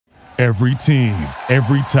Every team,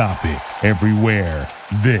 every topic, everywhere.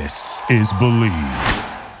 This is Believe.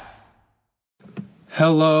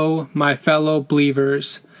 Hello, my fellow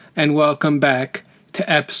believers, and welcome back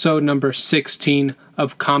to episode number 16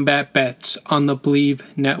 of Combat Bets on the Believe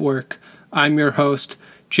Network. I'm your host,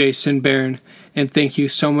 Jason Barron, and thank you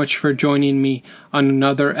so much for joining me on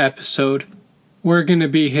another episode. We're going to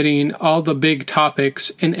be hitting all the big topics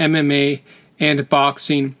in MMA and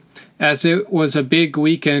boxing, as it was a big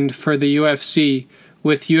weekend for the UFC,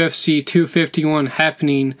 with UFC 251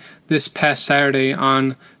 happening this past Saturday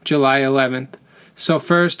on July 11th. So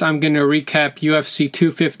first, I'm going to recap UFC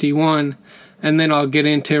 251, and then I'll get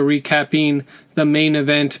into recapping the main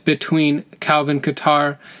event between Calvin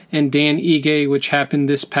Kattar and Dan Ige, which happened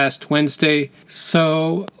this past Wednesday.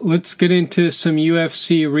 So let's get into some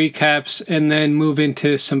UFC recaps and then move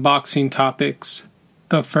into some boxing topics.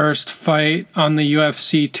 The first fight on the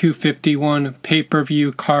UFC 251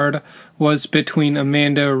 pay-per-view card was between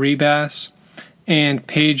Amanda Ribas and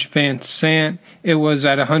Paige VanZant. It was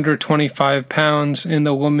at 125 pounds in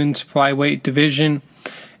the women's flyweight division.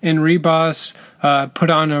 And Ribas put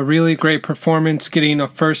on a really great performance, getting a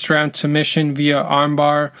first-round submission via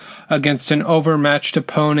armbar against an overmatched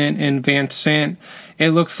opponent in VanZant. It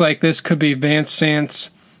looks like this could be VanZant's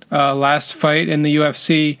last fight in the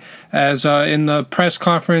UFC, as in the press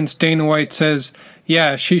conference, Dana White says,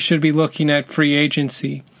 yeah, she should be looking at free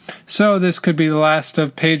agency. So this could be the last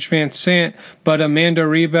of Paige VanZant, but Amanda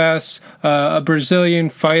Ribas, a Brazilian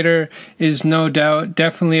fighter, is no doubt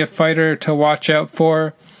definitely a fighter to watch out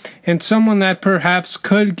for, and someone that perhaps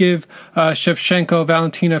could give Valentina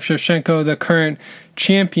Shevchenko, the current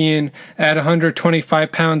champion at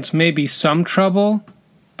 125 pounds, maybe some trouble.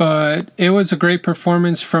 But it was a great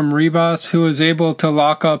performance from Ribas, who was able to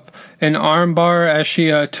lock up an armbar as she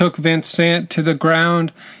took VanZant to the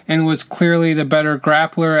ground and was clearly the better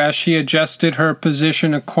grappler as she adjusted her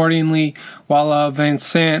position accordingly, while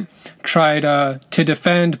VanZant tried to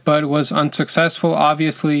defend but was unsuccessful,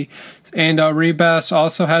 obviously. And Ribas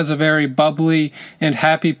also has a very bubbly and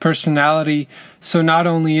happy personality, so not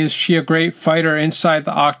only is she a great fighter inside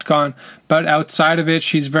the octagon, but outside of it,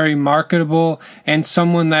 she's very marketable and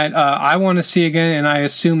someone that I want to see again, and I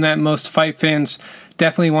assume that most fight fans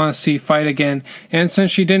definitely want to see fight again. And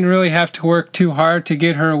since she didn't really have to work too hard to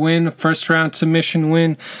get her win, a first-round submission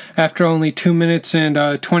win after only 2 minutes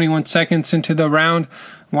and 21 seconds into the round,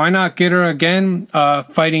 why not get her again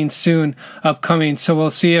fighting soon, upcoming? So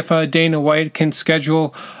we'll see if Dana White can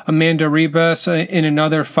schedule Amanda Ribas in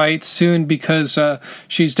another fight soon, because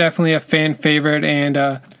she's definitely a fan favorite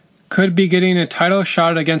and could be getting a title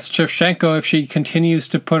shot against Shevchenko if she continues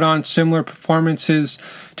to put on similar performances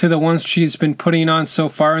to the ones she's been putting on so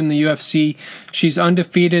far in the UFC. She's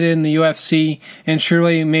undefeated in the UFC and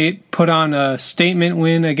surely may put on a statement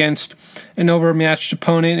win against an overmatched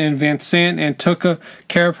opponent in VanZant and took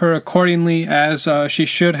care of her accordingly, as she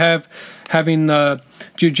should have. Having the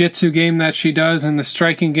jiu-jitsu game that she does and the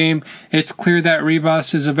striking game, it's clear that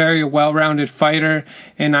Ribas is a very well-rounded fighter,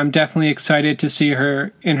 and I'm definitely excited to see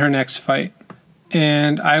her in her next fight.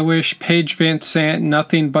 And I wish Paige VanZant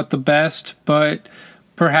nothing but the best, but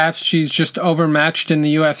perhaps she's just overmatched in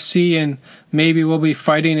the UFC and maybe will be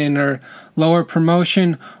fighting in her lower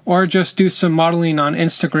promotion or just do some modeling on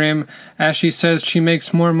Instagram, as she says she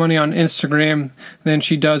makes more money on Instagram than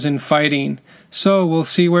she does in fighting. So we'll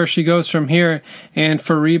see where she goes from here. And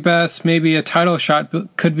for Ribas, maybe a title shot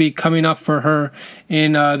could be coming up for her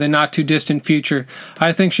in the not-too-distant future.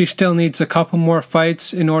 I think she still needs a couple more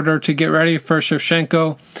fights in order to get ready for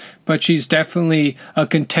Shevchenko, but she's definitely a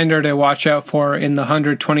contender to watch out for in the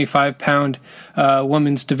 125-pound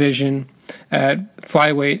women's division at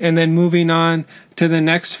flyweight. And then moving on to the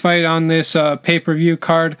next fight on this pay-per-view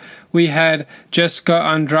card, we had Jessica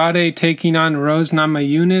Andrade taking on Rose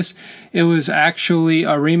Namajunas. It was actually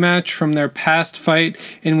a rematch from their past fight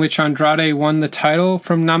in which Andrade won the title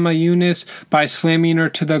from Namajunas by slamming her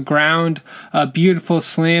to the ground. A beautiful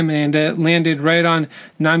slam, and it landed right on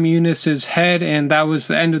Namajunas' head, and that was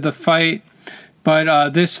the end of the fight.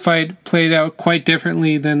 But this fight played out quite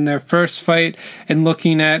differently than their first fight. And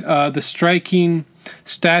looking at the striking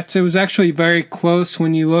stats, it was actually very close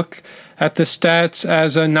when you look at the stats,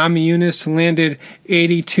 as Namajunas landed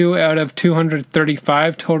 82 out of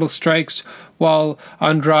 235 total strikes, while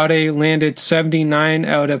Andrade landed 79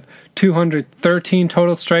 out of 213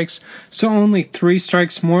 total strikes. So only 3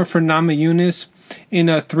 strikes more for Namajunas in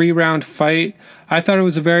a 3-round fight. I thought it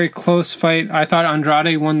was a very close fight. I thought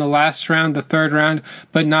Andrade won the last round, the third round,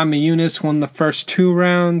 but Namajunas won the first 2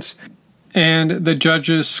 rounds. And the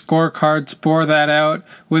judges' scorecards bore that out,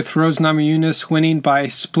 with Rose Namajunas winning by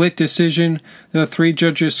split decision. The three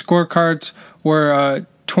judges' scorecards were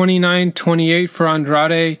 29-28 for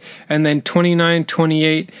Andrade, and then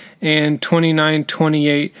 29-28 and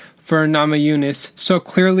 29-28 for Namajunas. So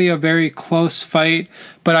clearly a very close fight,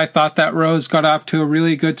 but I thought that Rose got off to a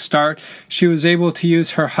really good start. She was able to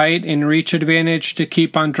use her height and reach advantage to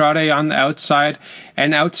keep Andrade on the outside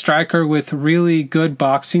and outstrike her with really good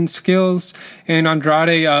boxing skills. And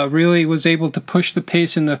Andrade really was able to push the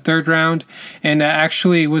pace in the third round and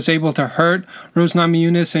actually was able to hurt Rose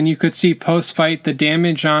Namajunas. And you could see post-fight the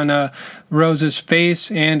damage on Rose's face,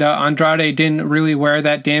 and Andrade didn't really wear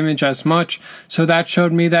that damage as much. So that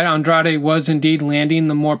showed me that Andrade was indeed landing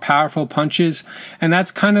the more powerful punches. And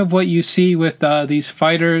that's kind of what you see with these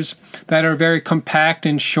fighters that are very compact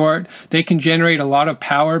and short. They can generate a lot of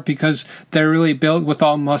power because they're really built with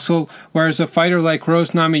all muscle, whereas a fighter like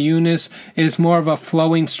Rose Namajunas is more of a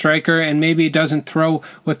flowing striker and maybe doesn't throw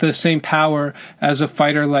with the same power as a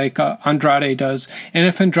fighter like Andrade does. And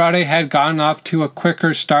if Andrade had gotten off to a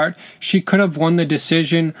quicker start, she could have won the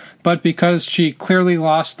decision, but because she clearly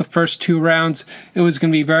lost the first two rounds, it was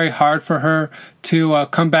going to be very hard for her to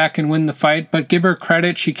come back and win the fight. But give her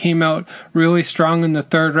credit, she came out really strong in the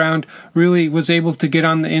third round, really was able to get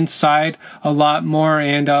on the inside a lot more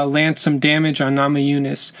and land some damage on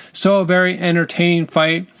Namajunas. So a very entertaining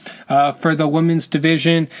fight for the women's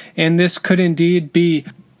division, and this could indeed be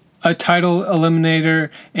a title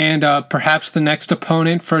eliminator and perhaps the next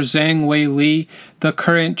opponent for Zhang Weili, the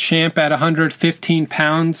current champ at 115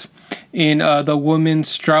 pounds in the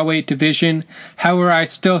women's strawweight division. However, I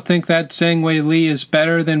still think that Zhang Weili is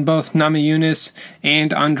better than both Namajunas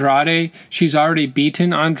and Andrade. She's already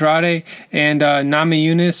beaten Andrade, and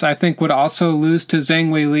Namajunas I think would also lose to Zhang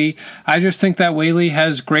Weili. I just think that Weili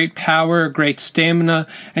has great power, great stamina,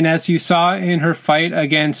 and as you saw in her fight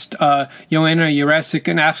against Joanna Jędrzejczyk,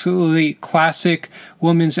 an absolutely classic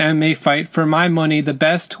women's MMA fight. For my money, the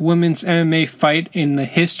best women's MMA fight in the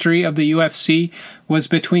history of the UFC was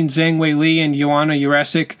between Zhang Weili and Joanna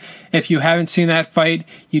Jędrzejczyk. If you haven't seen that fight,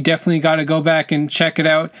 you definitely got to go back and check it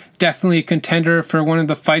out. Definitely a contender for one of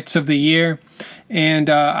the fights of the year. And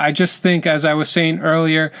I just think, as I was saying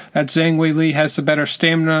earlier, that Zhang Weili has the better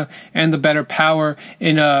stamina and the better power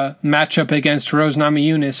in a matchup against Rose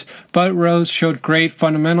Namajunas. But Rose showed great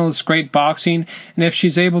fundamentals, great boxing, and if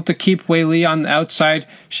she's able to keep Weili on the outside,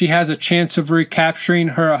 she has a chance of recapturing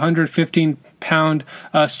her 115-pound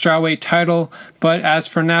strawweight title. But as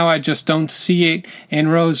for now, I just don't see it,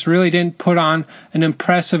 and Rose really didn't put on an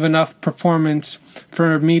impressive enough performance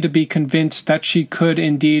for me to be convinced that she could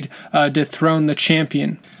indeed dethrone the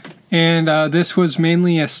champion. And this was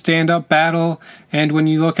mainly a stand-up battle, and when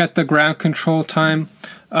you look at the ground control time,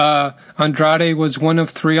 Andrade was 1 of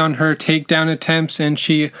 3 on her takedown attempts, and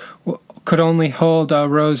she could only hold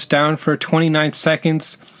Rose down for 29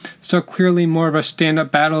 seconds. So clearly more of a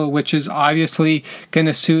stand-up battle, which is obviously going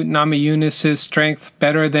to suit Namajunas' strength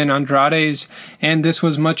better than Andrade's. And this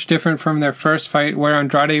was much different from their first fight, where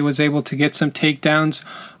Andrade was able to get some takedowns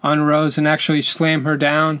on Rose and actually slam her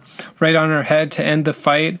down right on her head to end the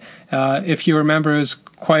fight. If you remember, it was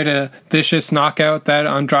quite a vicious knockout that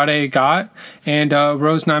Andrade got, and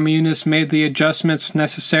Rose Namajunas made the adjustments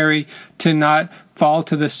necessary to not fall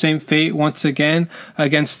to the same fate once again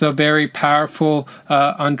against the very powerful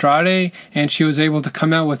Andrade, and she was able to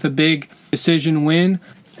come out with a big decision win.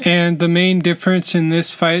 And the main difference in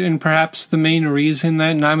this fight, and perhaps the main reason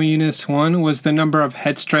that Namajunas won, was the number of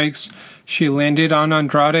head strikes she landed on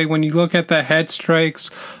Andrade. When you look at the head strikes,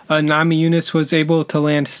 Namajunas was able to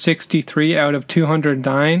land 63 out of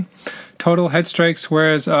 209 total head strikes,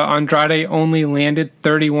 whereas Andrade only landed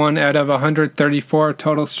 31 out of 134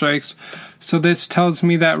 total strikes. So this tells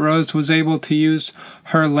me that Rose was able to use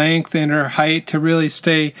her length and her height to really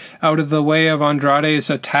stay out of the way of Andrade's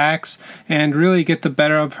attacks and really get the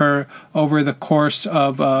better of her over the course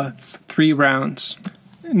of 3 rounds.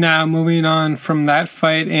 Now, moving on from that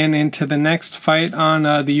fight and into the next fight on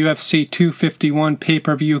the UFC 251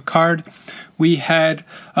 pay-per-view card, we had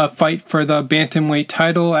a fight for the bantamweight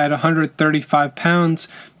title at 135 pounds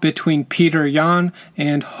between Petr Yan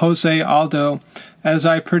and Jose Aldo. As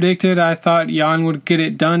I predicted, I thought Yan would get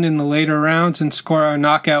it done in the later rounds and score a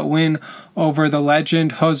knockout win over the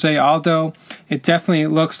legend Jose Aldo. It definitely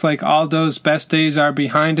looks like Aldo's best days are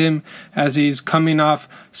behind him, as he's coming off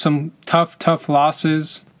some tough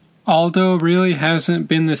losses. Aldo really hasn't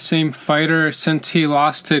been the same fighter since he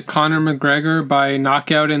lost to Conor McGregor by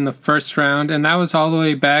knockout in the first round, and that was all the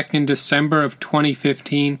way back in December of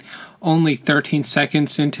 2015, only 13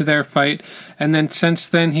 seconds into their fight. And then since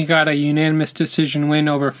then, he got a unanimous decision win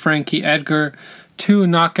over Frankie Edgar, 2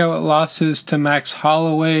 knockout losses to Max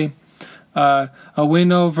Holloway, a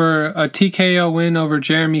TKO win over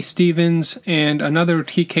Jeremy Stevens, and another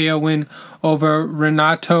TKO win over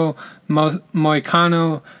Renato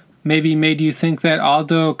Moicano. Maybe made you think that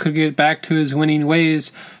Aldo could get back to his winning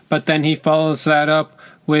ways, but then he follows that up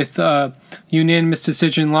with a unanimous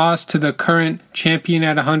decision loss to the current champion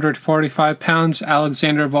at 145 pounds,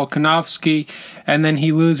 Alexander Volkanovski, and then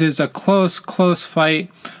he loses a close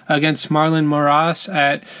fight against Marlon Moraes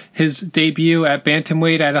at his debut at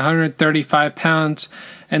bantamweight at 135 pounds.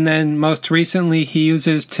 And then most recently, he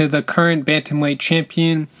loses to the current bantamweight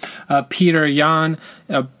champion, Peter Yan,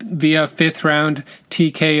 via 5th round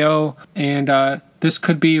TKO. And this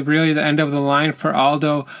could be really the end of the line for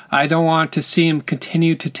Aldo. I don't want to see him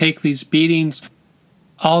continue to take these beatings.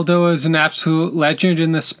 Aldo is an absolute legend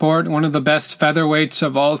in the sport, one of the best featherweights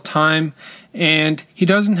of all time. And he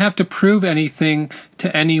doesn't have to prove anything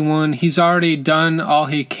to anyone. He's already done all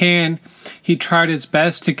he can. He tried his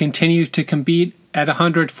best to continue to compete at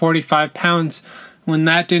 145 pounds. When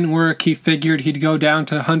that didn't work, he figured he'd go down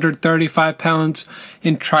to 135 pounds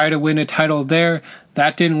and try to win a title there.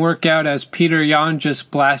 That didn't work out as Peter Yan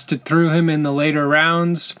just blasted through him in the later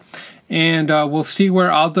rounds. And we'll see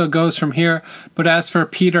where Aldo goes from here. But as for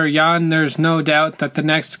Peter Yan, there's no doubt that the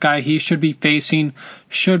next guy he should be facing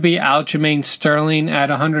should be Aljamain Sterling at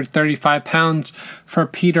 135 pounds for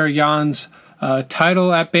Peter Yan's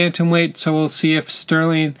title at bantamweight. So we'll see if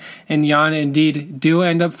Sterling and Yan indeed do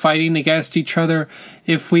end up fighting against each other.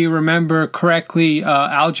 If we remember correctly,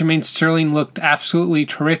 Aljamain Sterling looked absolutely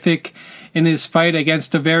terrific in his fight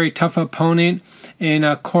against a very tough opponent in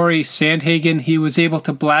Corey Sandhagen. He was able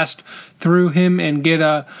to blast through him and get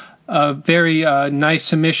a very nice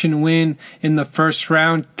submission win in the first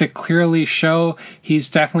round to clearly show he's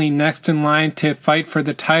definitely next in line to fight for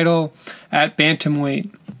the title at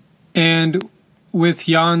bantamweight. And with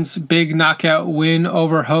Yan's big knockout win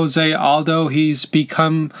over Jose Aldo, he's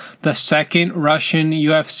become the second Russian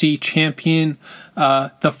UFC champion.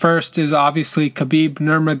 The first is obviously Khabib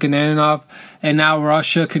Nurmagomedov, and now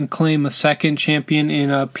Russia can claim a second champion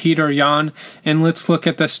in Peter Yan. And let's look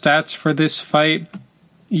at the stats for this fight.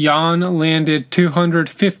 Yan landed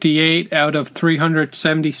 258 out of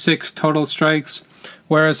 376 total strikes,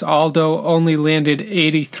 whereas Aldo only landed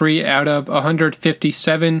 83 out of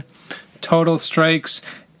 157 total strikes,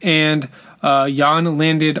 and Yan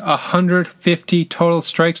landed 150 total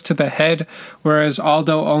strikes to the head, whereas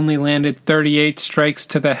Aldo only landed 38 strikes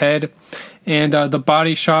to the head. And the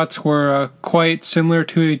body shots were quite similar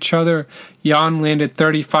to each other. Yan landed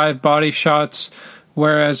 35 body shots,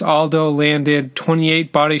 whereas Aldo landed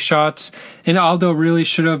 28 body shots. And Aldo really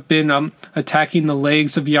should have been attacking the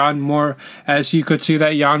legs of Yan more, as you could see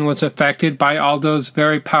that Yan was affected by Aldo's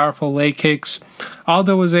very powerful leg kicks.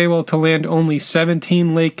 Aldo was able to land only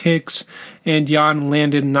 17 leg kicks, and Yan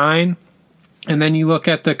landed 9. And then you look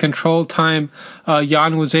at the control time,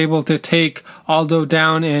 Yan was able to take Aldo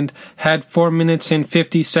down and had 4 minutes and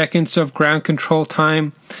 50 seconds of ground control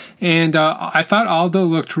time. And I thought Aldo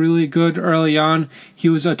looked really good early on. He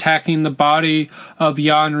was attacking the body of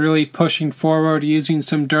Yan, really pushing forward, using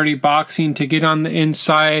some dirty boxing to get on the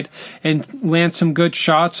inside and land some good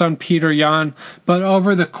shots on Peter Yan. But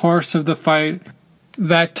over the course of the fight,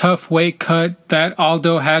 that tough weight cut that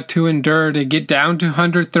Aldo had to endure to get down to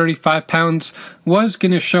 135 pounds was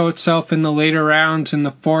going to show itself in the later rounds, in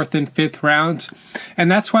the 4th and 5th rounds. And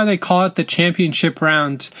that's why they call it the championship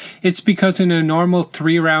rounds. It's because in a normal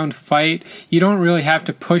 3-round fight, you don't really have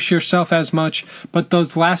to push yourself as much, but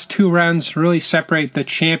those last 2 rounds really separate the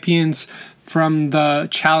champions from the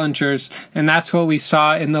challengers, and that's what we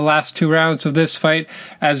saw in the last 2 rounds of this fight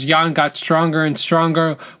as Yan got stronger and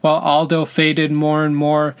stronger while Aldo faded more and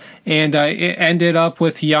more, and it ended up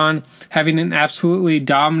with Yan having an absolutely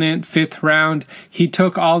dominant 5th round. He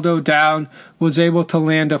took Aldo down, was able to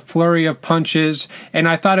land a flurry of punches, and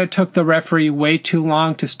I thought it took the referee way too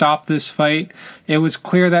long to stop this fight. It was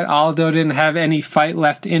clear that Aldo didn't have any fight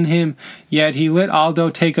left in him, yet he let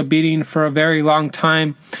Aldo take a beating for a very long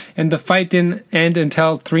time, and the fight didn't end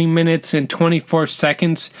until 3 minutes and 24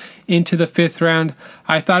 seconds into the 5th round.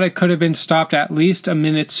 I thought it could have been stopped at least a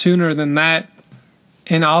minute sooner than that.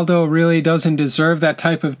 And Aldo really doesn't deserve that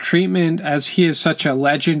type of treatment, as he is such a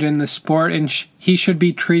legend in the sport, and he should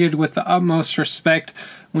be treated with the utmost respect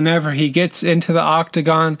whenever he gets into the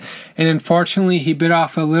octagon. And unfortunately, he bit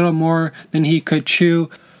off a little more than he could chew.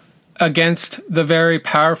 against the very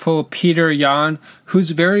powerful Petr Yan, who's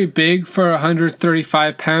very big for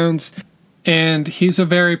 135 pounds. And he's a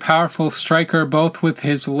very powerful striker, both with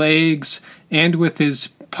his legs and with his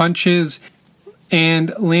punches.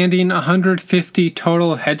 And landing 150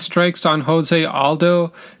 total head strikes on Jose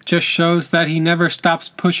Aldo just shows that he never stops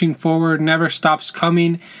pushing forward, never stops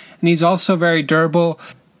coming. And he's also very durable,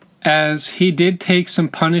 as he did take some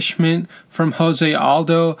punishment from Jose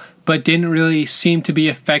Aldo, but didn't really seem to be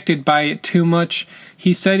affected by it too much.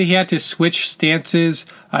 He said he had to switch stances,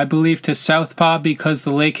 I believe, to southpaw because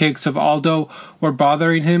the leg kicks of Aldo were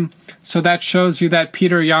bothering him. So that shows you that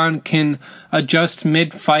Petr Yan can adjust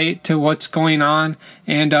mid-fight to what's going on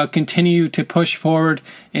and continue to push forward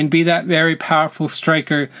and be that very powerful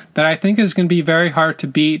striker that I think is going to be very hard to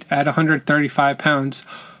beat at 135 pounds.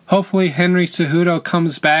 Hopefully Henry Cejudo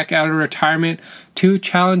comes back out of retirement to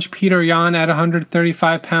challenge Petr Yan at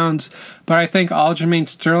 135 pounds, but I think Aljamain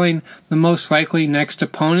Sterling, the most likely next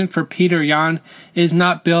opponent for Petr Yan, is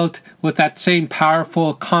not built with that same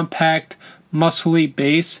powerful, compact, muscly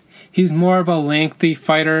base. He's more of a lengthy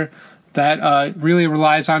fighter that really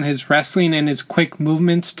relies on his wrestling and his quick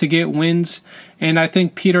movements to get wins. And I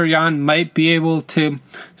think Petr Yan might be able to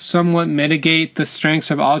somewhat mitigate the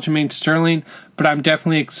strengths of Aljamain Sterling, but I'm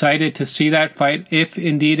definitely excited to see that fight if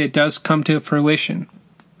indeed it does come to fruition.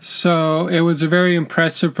 So it was a very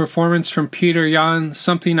impressive performance from Petr Yan,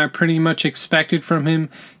 something I pretty much expected from him.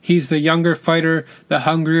 He's the younger fighter, the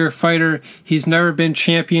hungrier fighter. He's never been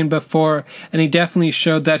champion before, and he definitely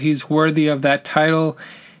showed that he's worthy of that title.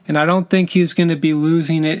 And I don't think he's going to be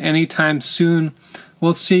losing it anytime soon.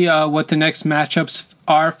 We'll see what the next matchups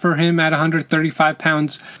are for him at 135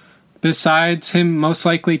 pounds. Besides him most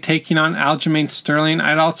likely taking on Aljamain Sterling,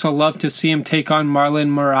 I'd also love to see him take on Marlon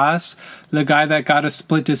Moraes, the guy that got a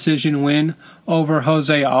split decision win over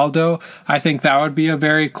Jose Aldo. I think that would be a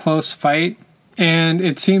very close fight. And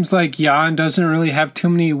it seems like Yan doesn't really have too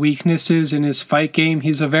many weaknesses in his fight game.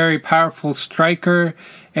 He's a very powerful striker,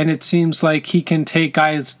 and it seems like he can take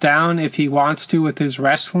guys down if he wants to with his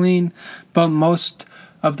wrestling, but most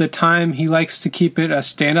of the time he likes to keep it a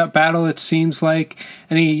stand-up battle, it seems like,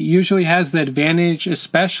 and he usually has the advantage,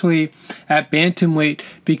 especially at bantamweight,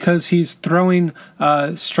 because he's throwing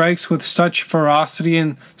strikes with such ferocity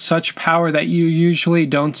and such power that you usually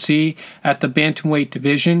don't see at the bantamweight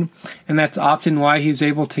division, and that's often why he's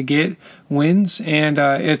able to get wins, and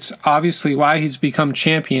it's obviously why he's become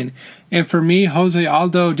champion. And for me, Jose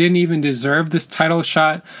Aldo didn't even deserve this title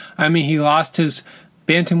shot. I mean, he lost his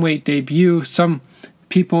bantamweight debut. Some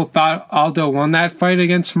people thought Aldo won that fight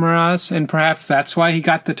against Moraes, and perhaps that's why he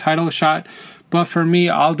got the title shot. But for me,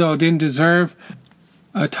 Aldo didn't deserve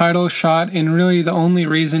a title shot, and really the only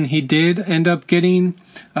reason he did end up getting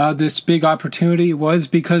this big opportunity was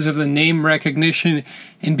because of the name recognition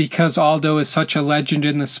and because Aldo is such a legend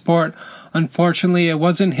in the sport. Unfortunately, it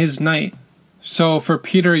wasn't his night. So for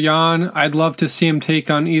Petr Yan, I'd love to see him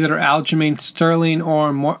take on either Aljamain Sterling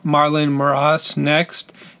or Marlon Moraes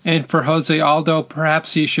next. And for Jose Aldo,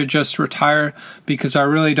 perhaps he should just retire because I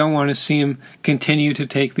really don't want to see him continue to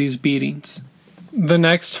take these beatings. The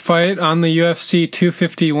next fight on the UFC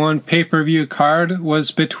 251 pay-per-view card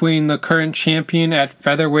was between the current champion at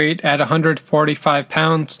featherweight at 145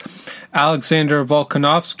 pounds, Alexander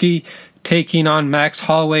Volkanovski, taking on Max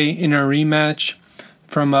Holloway in a rematch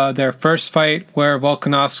from their first fight, where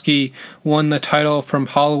Volkanovski won the title from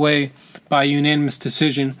Holloway by unanimous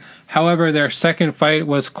decision. However, their second fight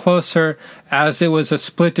was closer, as it was a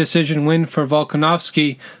split decision win for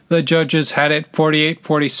Volkanovski. The judges had it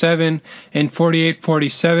 48-47 and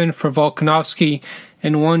 48-47 for Volkanovski,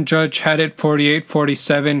 and one judge had it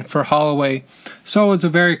 48-47 for Holloway. So it was a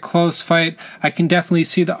very close fight. I can definitely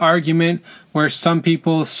see the argument where some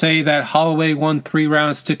people say that Holloway won 3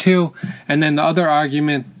 rounds to 2, and then the other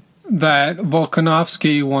argument that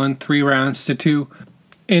Volkanovski won 3 rounds to 2.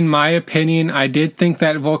 In my opinion, I did think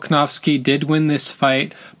that Volkanovski did win this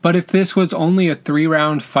fight, but if this was only a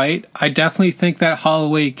 3-round fight, I definitely think that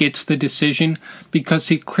Holloway gets the decision because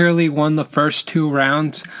he clearly won the first 2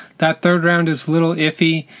 rounds. That 3rd round is a little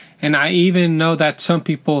iffy, and I even know that some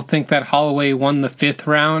people think that Holloway won the 5th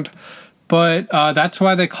round, but that's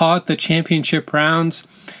why they call it the championship rounds.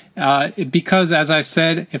 Because, as I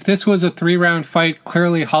said, if this was a 3-round fight,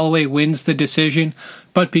 clearly Holloway wins the decision.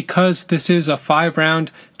 But because this is a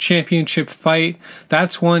 5-round championship fight,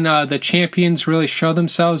 that's when the champions really show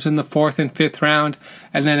themselves in the 4th and 5th round.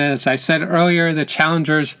 And then, as I said earlier, the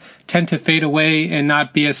challengers tend to fade away and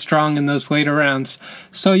not be as strong in those later rounds.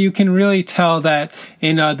 So you can really tell that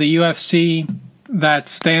in the UFC, that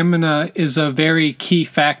stamina is a very key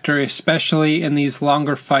factor, especially in these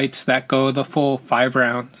longer fights that go the full 5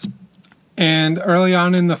 rounds. And early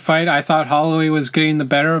on in the fight, I thought Holloway was getting the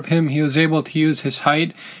better of him. He was able to use his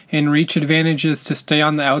height and reach advantages to stay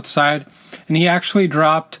on the outside. And he actually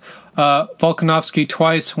dropped Volkanovski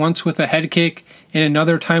twice, once with a head kick and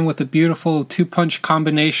another time with a beautiful two-punch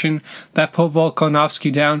combination that put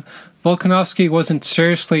Volkanovski down. Volkanovski wasn't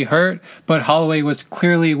seriously hurt, but Holloway was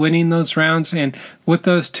clearly winning those rounds. And with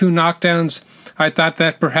those two knockdowns, I thought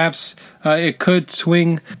that perhaps it could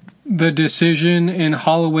swing the decision in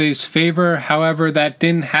Holloway's favor. However, that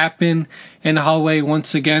didn't happen, and Holloway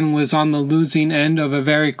once again was on the losing end of a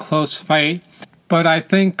very close fight. But I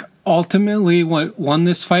think ultimately what won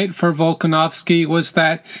this fight for Volkanovski was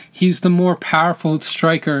that he's the more powerful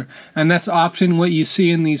striker, and that's often what you see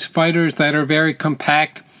in these fighters that are very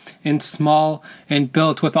compact and small and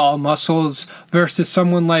built with all muscles versus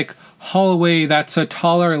someone like Holloway that's a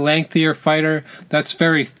taller, lengthier fighter that's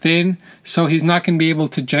very thin, so he's not going to be able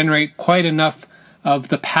to generate quite enough of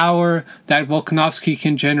the power that Volkanovski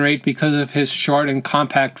can generate because of his short and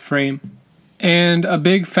compact frame. And a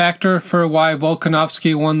big factor for why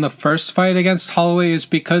Volkanovski won the first fight against Holloway is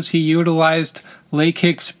because he utilized leg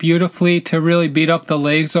kicks beautifully to really beat up the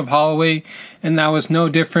legs of Holloway, and that was no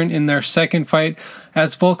different in their second fight,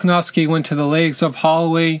 as Volkanovski went to the legs of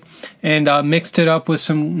Holloway and mixed it up with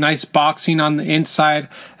some nice boxing on the inside,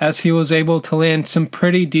 as he was able to land some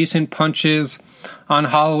pretty decent punches on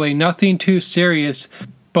Holloway. Nothing too serious,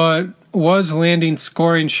 but was landing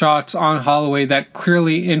scoring shots on Holloway that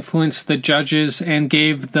clearly influenced the judges and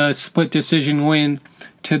gave the split decision win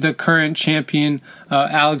to the current champion,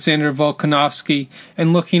 Alexander Volkanovski.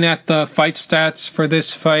 And looking at the fight stats for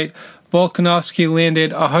this fight, Volkanovski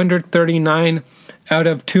landed 139 out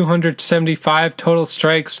of 275 total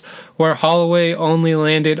strikes, where Holloway only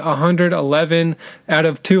landed 111 out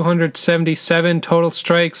of 277 total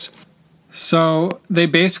strikes. So they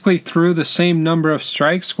basically threw the same number of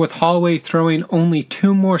strikes, with Holloway throwing only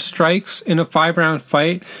 2 more strikes in a 5-round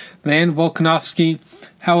fight than Volkanovski.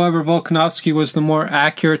 However, Volkanovski was the more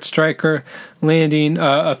accurate striker, landing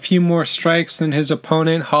a few more strikes than his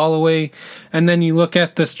opponent, Holloway. And then you look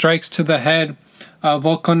at the strikes to the head.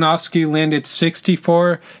 Volkanovski landed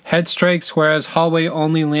 64 head strikes, whereas Holloway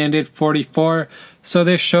only landed 44. So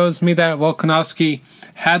this shows me that Volkanovski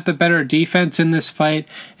had the better defense in this fight,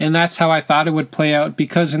 and that's how I thought it would play out,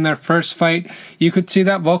 because in their first fight, you could see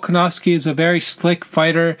that Volkanovski is a very slick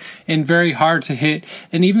fighter and very hard to hit.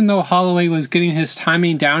 And even though Holloway was getting his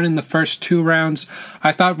timing down in the first 2 rounds,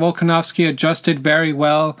 I thought Volkanovski adjusted very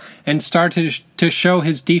well and started to show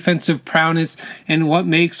his defensive prowess and what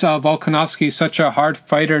makes Volkanovski such a hard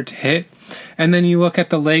fighter to hit. And then you look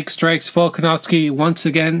at the leg strikes. Volkanovski once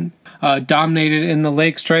again dominated in the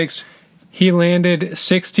leg strikes. He landed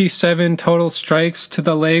 67 total strikes to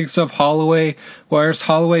the legs of Holloway, whereas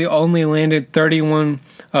Holloway only landed 31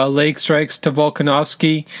 leg strikes to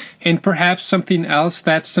Volkanovski. And perhaps something else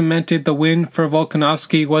that cemented the win for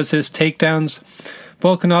Volkanovski was his takedowns.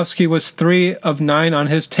 Volkanovski was 3 of 9 on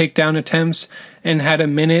his takedown attempts and had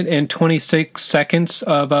 1 minute and 26 seconds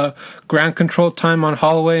of ground control time on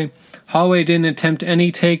Holloway. Holloway didn't attempt any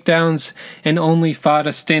takedowns and only fought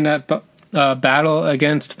a stand-up battle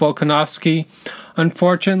against Volkanovski.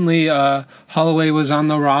 Unfortunately, Holloway was on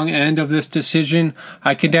the wrong end of this decision.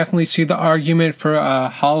 I could definitely see the argument for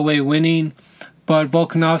Holloway winning, but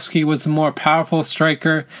Volkanovski was the more powerful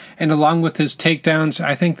striker, and along with his takedowns,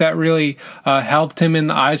 I think that really helped him in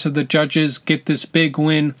the eyes of the judges get this big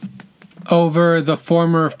win over the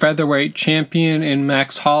former featherweight champion in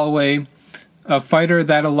Max Holloway, a fighter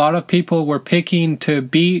that a lot of people were picking to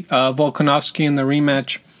beat Volkanovski in the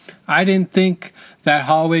rematch. I didn't think that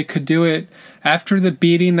Holloway could do it. After the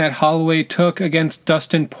beating that Holloway took against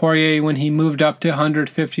Dustin Poirier when he moved up to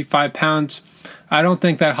 155 pounds, I don't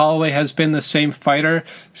think that Holloway has been the same fighter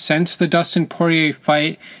since the Dustin Poirier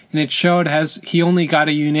fight, and it showed as he only got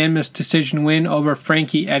a unanimous decision win over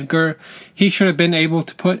Frankie Edgar. He should have been able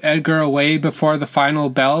to put Edgar away before the final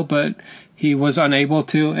bell, but he was unable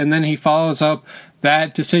to, and then he follows up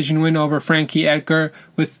that decision win over Frankie Edgar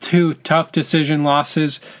with 2 tough decision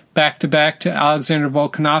losses back-to-back to Alexander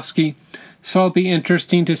Volkanovski. So it'll be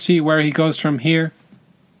interesting to see where he goes from here.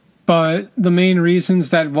 But the main reasons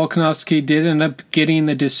that Volkanovski did end up getting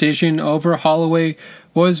the decision over Holloway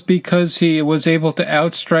was because he was able to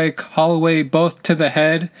outstrike Holloway both to the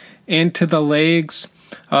head and to the legs.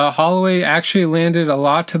 Holloway actually landed a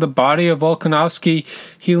lot to the body of Volkanovski.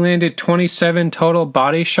 He landed 27 total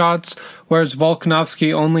body shots, whereas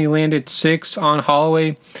Volkanovski only landed 6 on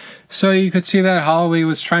Holloway. So you could see that Holloway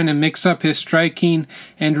was trying to mix up his striking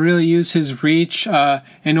and really use his reach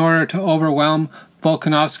in order to overwhelm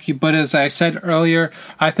Volkanovski. But as I said earlier,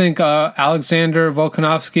 I think Alexander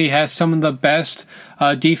Volkanovski has some of the best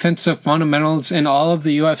defensive fundamentals in all of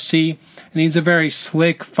the UFC. And he's a very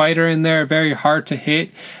slick fighter in there, very hard to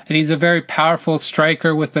hit. And he's a very powerful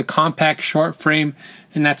striker with a compact short frame.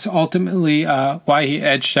 And that's ultimately why he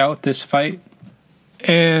edged out this fight.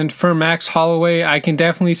 And for Max Holloway, I can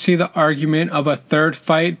definitely see the argument of a third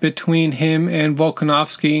fight between him and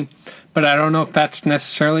Volkanovski, but I don't know if that's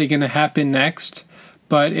necessarily going to happen next,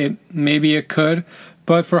 but maybe it could.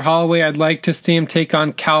 But for Holloway, I'd like to see him take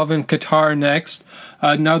on Calvin Kattar next,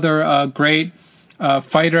 another great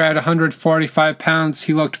fighter at 145 pounds.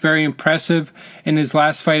 He looked very impressive in his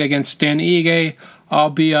last fight against Dan Ige. I'll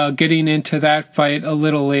be getting into that fight a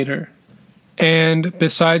little later. And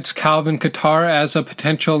besides Calvin Kattar as a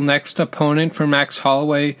potential next opponent for Max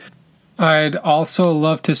Holloway, I'd also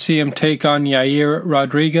love to see him take on Yair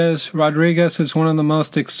Rodriguez. Rodriguez is one of the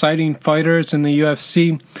most exciting fighters in the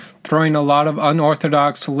UFC, throwing a lot of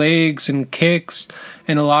unorthodox legs and kicks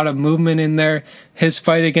and a lot of movement in there. His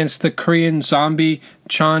fight against the Korean zombie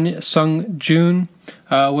Chan Sung Jun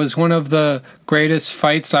was one of the greatest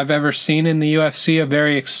fights I've ever seen in the UFC, a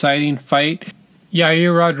very exciting fight.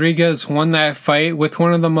 Yair Rodriguez won that fight with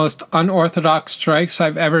one of the most unorthodox strikes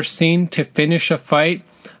I've ever seen to finish a fight.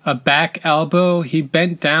 A back elbow. He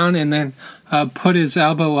bent down and then put his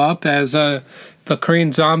elbow up as the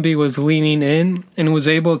Korean zombie was leaning in and was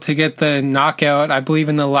able to get the knockout, I believe,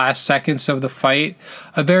 in the last seconds of the fight.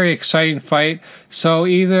 A very exciting fight. So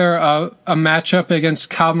either a matchup against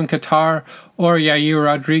Calvin Kattar or Yair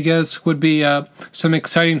Rodriguez would be some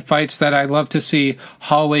exciting fights that I'd love to see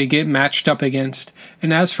Holloway get matched up against.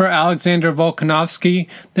 And as for Alexander Volkanovski,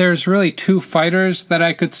 there's really two fighters that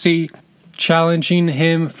I could see challenging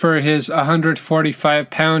him for his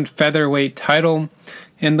 145-pound featherweight title.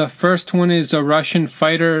 And the first one is a Russian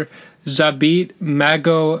fighter, Zabit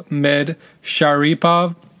Magomed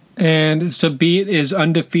Sharipov. And Zabit is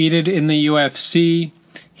undefeated in the UFC.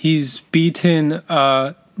 He's beaten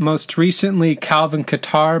most recently Calvin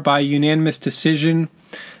Kattar by unanimous decision,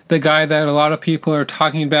 the guy that a lot of people are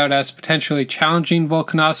talking about as potentially challenging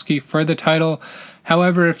Volkanovski for the title.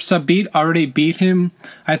 However, if Zabit already beat him,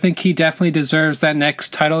 I think he definitely deserves that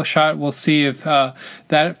next title shot. We'll see if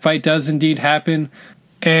that fight does indeed happen.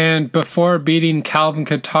 And before beating Calvin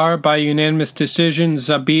Kattar by unanimous decision,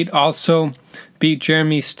 Zabit also beat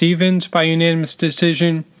Jeremy Stevens by unanimous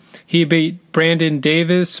decision. He beat Brandon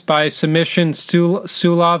Davis by submission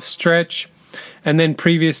Sulov stretch. And then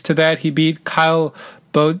previous to that, he beat Kyle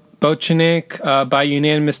Bochenek by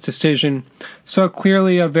unanimous decision. So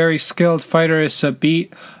clearly a very skilled fighter is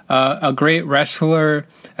Zabit, a great wrestler,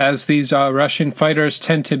 as these Russian fighters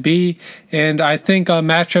tend to be. And I think a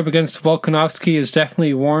matchup against Volkanovski is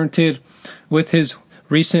definitely warranted with his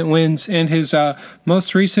recent wins. And his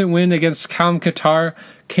most recent win against Calvin Kattar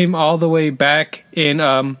came all the way back in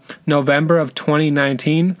November of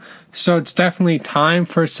 2019. So it's definitely time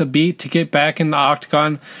for Zabit to get back in the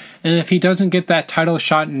octagon. And if he doesn't get that title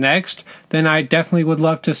shot next, then I definitely would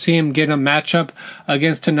love to see him get a matchup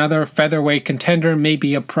against another featherweight contender,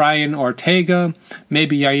 maybe a Brian Ortega,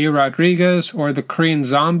 maybe Yair Rodriguez, or the Korean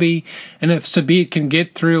Zombie. And if Zabit can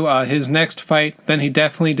get through his next fight, then he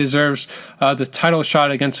definitely deserves the title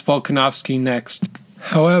shot against Volkanovski next.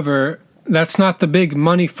 However, that's not the big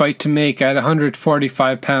money fight to make at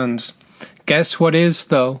 145 pounds. Guess what is,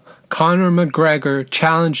 though? Conor McGregor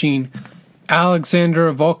challenging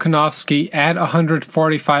Alexander Volkanovski at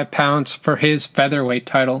 145 pounds for his featherweight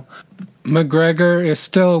title. McGregor is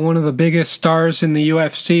still one of the biggest stars in the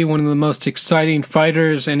UFC, one of the most exciting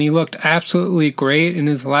fighters, and he looked absolutely great in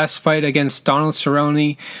his last fight against Donald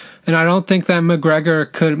Cerrone. And I don't think that McGregor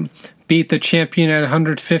could beat the champion at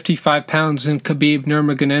 155 pounds in Khabib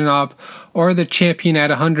Nurmagomedov or the champion at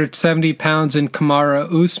 170 pounds in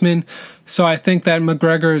Kamaru Usman. So I think that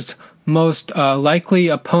McGregor's most likely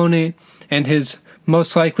opponent and his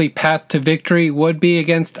most likely path to victory would be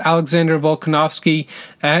against Alexander Volkanovski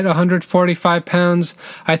at 145 pounds.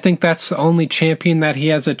 I think that's the only champion that he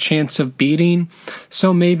has a chance of beating.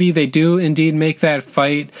 So maybe they do indeed make that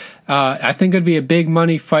fight. I think it'd be a big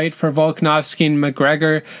money fight for Volkanovski and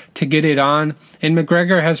McGregor to get it on. And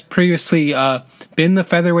McGregor has previously been the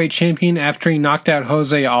featherweight champion after he knocked out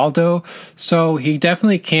Jose Aldo. So he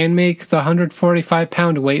definitely can make the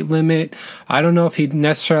 145-pound weight limit. I don't know if he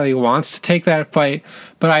necessarily wants to take that fight,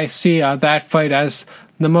 but I see that fight as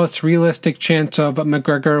the most realistic chance of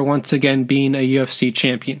McGregor once again being a UFC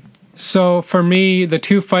champion. So for me, the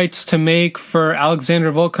two fights to make for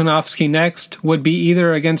Alexander Volkanovski next would be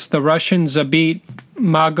either against the Russian Zabit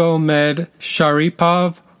Magomed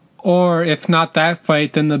Sharipov Or if not that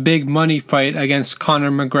fight, then the big money fight against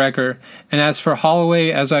Conor McGregor. And as for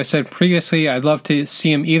Holloway, as I said previously, I'd love to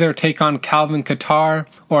see him either take on Calvin Kattar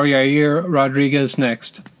or Yair Rodriguez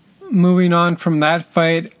next. Moving on from that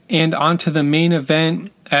fight and onto the main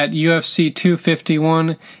event at UFC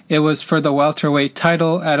 251, it was for the welterweight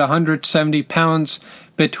title at 170 pounds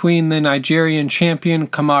between the Nigerian champion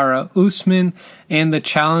Kamaru Usman and the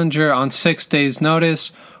challenger on 6 days'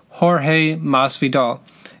 notice, Jorge Masvidal.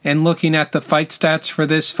 And looking at the fight stats for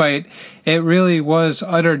this fight, it really was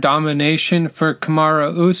utter domination for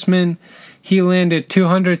Kamaru Usman. He landed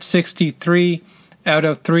 263 out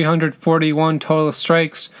of 341 total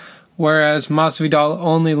strikes, whereas Masvidal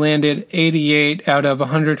only landed 88 out of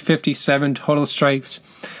 157 total strikes.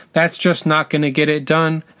 That's just not going to get it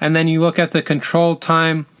done. And then you look at the control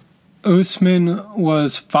time. Usman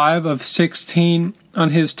was 5 of 16 on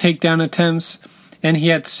his takedown attempts, and he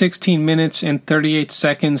had 16 minutes and 38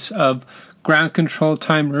 seconds of ground control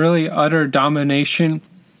time, really utter domination.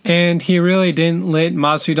 And he really didn't let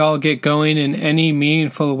Masvidal get going in any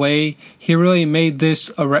meaningful way. He really made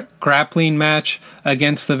this a grappling match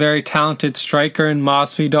against the very talented striker in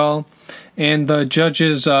Masvidal. And the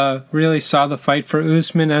judges really saw the fight for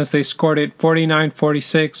Usman as they scored it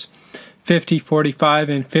 49-46, 50-45,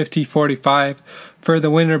 and 50-45 for the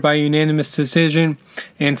winner by unanimous decision.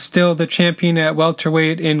 And still the champion at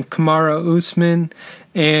welterweight in Kamaru Usman.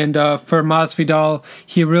 And for Masvidal,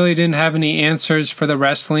 he really didn't have any answers for the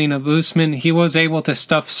wrestling of Usman. He was able to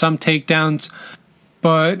stuff some takedowns,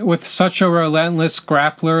 but with such a relentless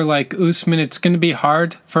grappler like Usman, it's going to be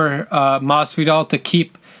hard for Masvidal to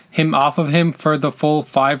keep him off of him for the full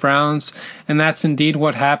 5 rounds. And that's indeed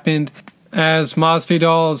what happened, as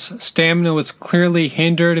Masvidal's stamina was clearly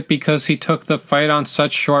hindered because he took the fight on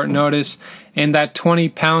such short notice, and that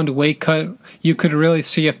 20-pound weight cut you could really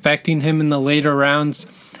see affecting him in the later rounds,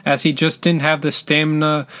 as he just didn't have the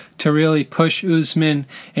stamina to really push Usman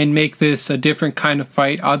and make this a different kind of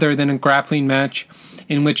fight other than a grappling match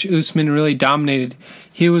in which Usman really dominated.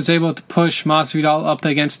 He was able to push Masvidal up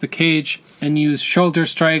against the cage and use shoulder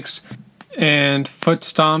strikes and foot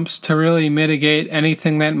stomps to really mitigate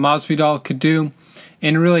anything that Masvidal could do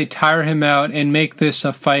and really tire him out and make this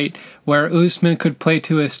a fight where Usman could play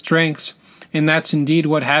to his strengths, and that's indeed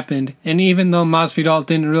what happened. And even though Masvidal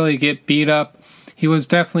didn't really get beat up, he was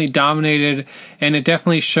definitely dominated, and it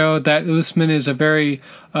definitely showed that Usman is a very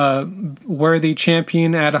worthy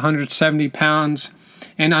champion at 170 pounds.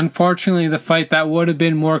 And unfortunately, the fight that would have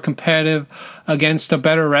been more competitive against a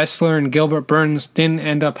better wrestler in Gilbert Burns didn't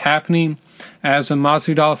end up happening, as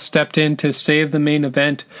Masvidal stepped in to save the main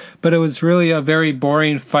event. But it was really a very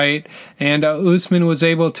boring fight, and Usman was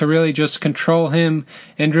able to really just control him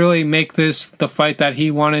and really make this the fight that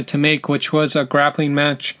he wanted to make, which was a grappling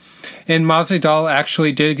match. And Masvidal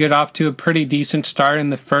actually did get off to a pretty decent start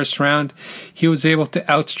in the first round. He was able to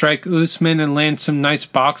outstrike Usman and land some nice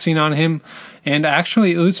boxing on him. And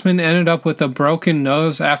actually, Usman ended up with a broken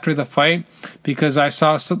nose after the fight, because I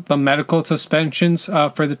saw the medical suspensions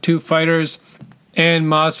for the two fighters. And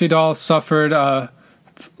Masvidal suffered a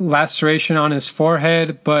laceration on his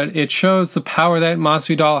forehead, but it shows the power that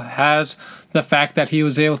Masvidal has, the fact that he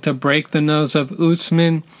was able to break the nose of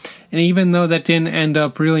Usman. And even though that didn't end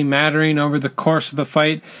up really mattering over the course of the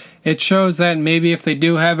fight, it shows that maybe if they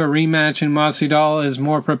do have a rematch and Masvidal is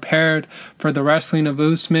more prepared for the wrestling of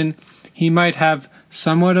Usman, he might have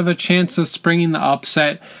somewhat of a chance of springing the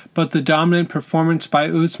upset. But the dominant performance by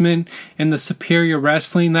Usman and the superior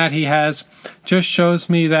wrestling that he has just shows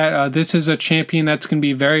me that this is a champion that's going to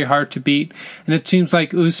be very hard to beat. And it seems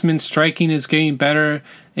like Usman's striking is getting better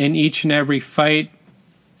in each and every fight.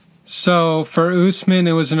 So for Usman,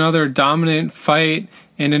 it was another dominant fight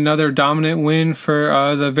and another dominant win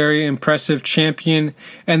for the very impressive champion.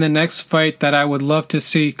 And the next fight that I would love to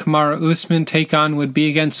see Kamaru Usman take on would be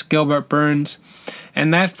against Gilbert Burns.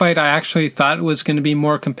 And that fight I actually thought was going to be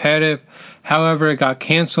more competitive. However, it got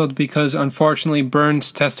canceled because unfortunately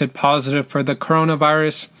Burns tested positive for the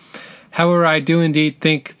coronavirus. However, I do indeed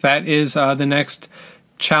think that is the next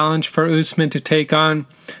challenge for Usman to take on.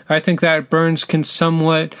 I think that Burns can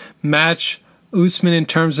somewhat match Usman in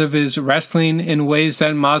terms of his wrestling in ways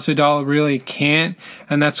that Masvidal really can't,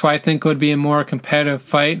 and that's why I think it would be a more competitive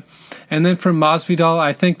fight. And then for Masvidal,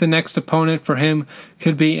 I think the next opponent for him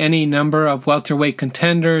could be any number of welterweight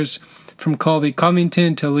contenders, from Colby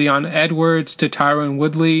Covington to Leon Edwards to Tyron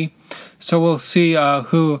Woodley. So we'll see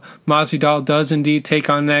who Masvidal does indeed take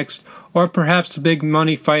on next, or perhaps a big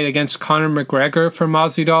money fight against Conor McGregor for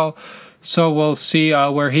Masvidal. So we'll see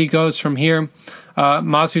where he goes from here.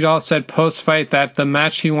 Masvidal said post-fight that the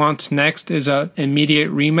match he wants next is an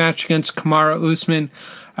immediate rematch against Kamaru Usman.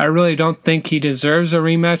 I really don't think he deserves a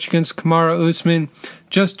rematch against Kamaru Usman,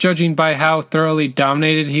 just judging by how thoroughly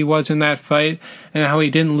dominated he was in that fight and how he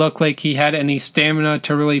didn't look like he had any stamina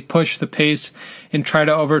to really push the pace and try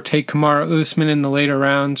to overtake Kamaru Usman in the later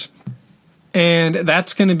rounds. And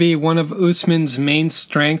that's going to be one of Usman's main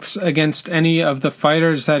strengths against any of the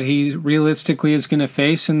fighters that he realistically is going to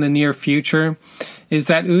face in the near future, is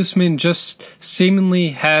that Usman just seemingly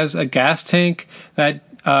has a gas tank that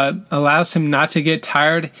allows him not to get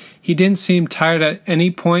tired. He didn't seem tired at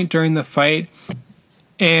any point during the fight.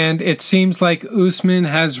 And it seems like Usman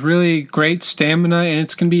has really great stamina, and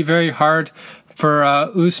it's going to be very hard for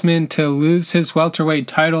Usman to lose his welterweight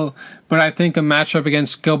title, but I think a matchup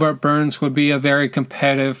against Gilbert Burns would be a very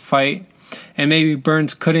competitive fight, and maybe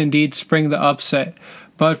Burns could indeed spring the upset.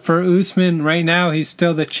 But for Usman, right now, he's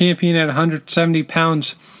still the champion at 170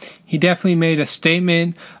 pounds. He definitely made a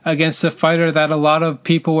statement against a fighter that a lot of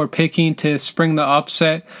people were picking to spring the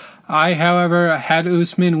upset. I, however, had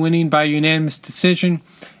Usman winning by unanimous decision,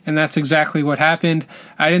 and that's exactly what happened.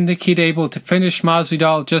 I didn't think he'd be able to finish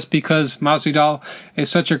Masvidal just because Masvidal is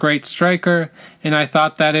such a great striker, and I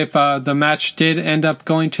thought that if the match did end up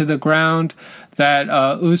going to the ground, that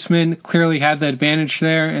Usman clearly had the advantage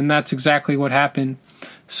there, and that's exactly what happened.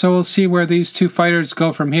 So we'll see where these two fighters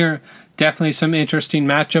go from here. Definitely some interesting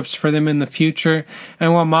matchups for them in the future.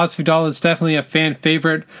 And while Masvidal is definitely a fan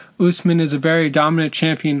favorite, Usman is a very dominant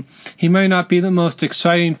champion. He might not be the most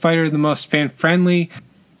exciting fighter, the most fan-friendly,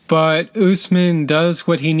 but Usman does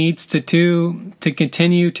what he needs to do to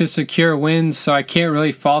continue to secure wins, so I can't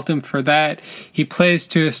really fault him for that. He plays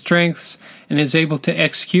to his strengths and is able to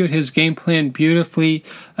execute his game plan beautifully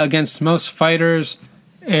against most fighters.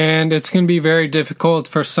 And it's going to be very difficult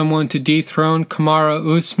for someone to dethrone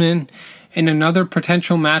Kamaru Usman. In another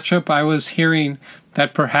potential matchup I was hearing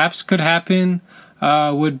that perhaps could happen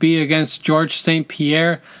would be against George St.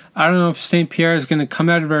 Pierre. I don't know if St. Pierre is going to come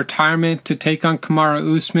out of retirement to take on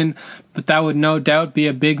Kamaru Usman, but that would no doubt be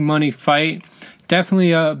a big money fight.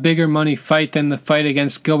 Definitely a bigger money fight than the fight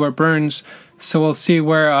against Gilbert Burns. So we'll see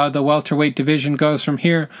where the welterweight division goes from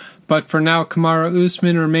here. But for now, Kamaru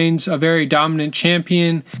Usman remains a very dominant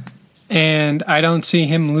champion, and I don't see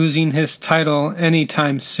him losing his title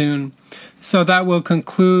anytime soon. So that will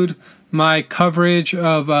conclude my coverage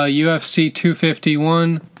of UFC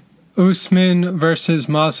 251, Usman versus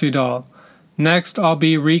Masvidal. Next, I'll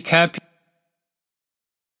be recapping.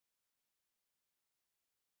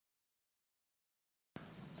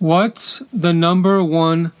 What's the number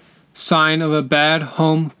one sign of a bad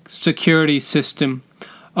home security system?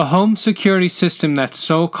 A home security system that's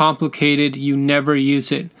so complicated you never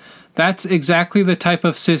use it. That's exactly the type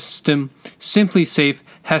of system SimpliSafe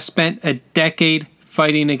has spent a decade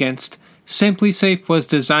fighting against. SimpliSafe was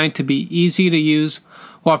designed to be easy to use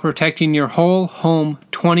while protecting your whole home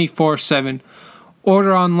 24/7.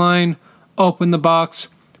 Order online, open the box,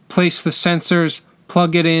 place the sensors,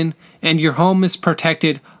 plug it in, and your home is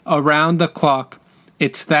protected around the clock.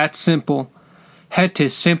 It's that simple. Head to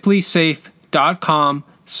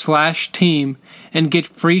simplisafe.com/team and get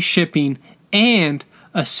free shipping and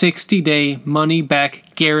a 60-day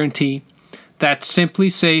money-back guarantee. That's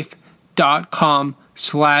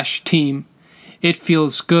simplisafe.com/team. It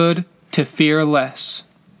feels good to fear less.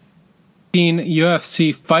 In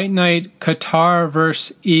UFC Fight Night, Kattar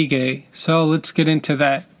vs. Ige. So let's get into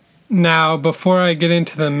that. Now, before I get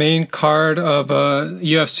into the main card of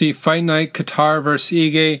UFC Fight Night, Kattar vs.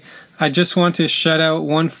 Ige, I just want to shout out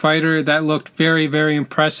one fighter that looked very, very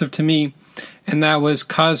impressive to me, and that was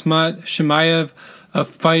Khamzat Chimaev, a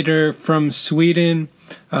fighter from Sweden.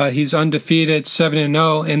 He's undefeated,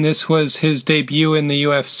 7-0, and this was his debut in the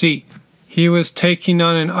UFC. He was taking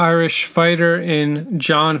on an Irish fighter in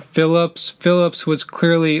John Phillips. Phillips was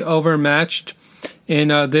clearly overmatched in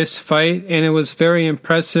this fight, and it was very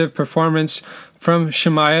impressive performance from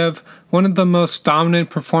Chimaev. One of the most dominant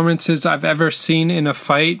performances I've ever seen in a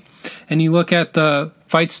fight. And you look at the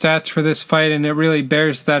fight stats for this fight, and it really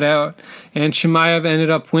bears that out. And Chimaev ended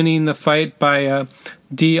up winning the fight by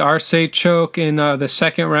DRC choke in the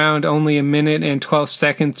second round, only a minute and 12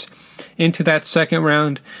 seconds into that second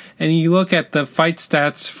round. And you look at the fight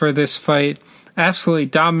stats for this fight, absolutely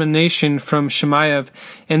domination from Chimaev.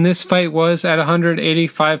 And this fight was at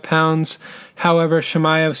 185 pounds. However,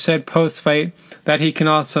 Chimaev said post-fight that he can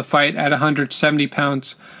also fight at 170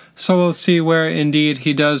 pounds. So we'll see where indeed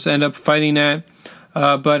he does end up fighting at.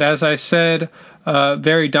 But as I said,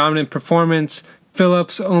 very dominant performance.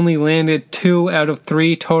 Phillips only landed 2 out of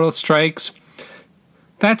 3 total strikes.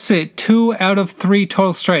 That's it, 2 out of 3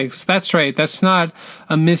 total strikes. That's right, that's not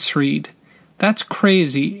a misread. That's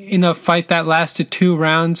crazy. In a fight that lasted 2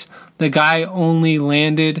 rounds, The guy only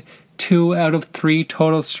landed 2 out of 3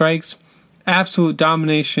 total strikes. Absolute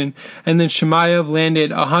domination. And then Chimaev landed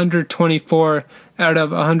 124 out of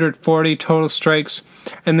 140 total strikes.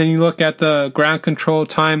 And then you look at the ground control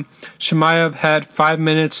time. Chimaev had 5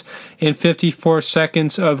 minutes and 54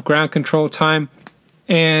 seconds of ground control time.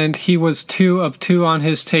 And he was 2 of 2 on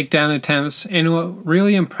his takedown attempts. And what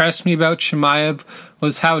really impressed me about Chimaev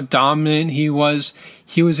was how dominant he was.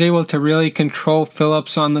 He was able to really control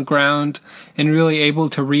Phillips on the ground and really able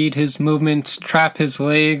to read his movements, trap his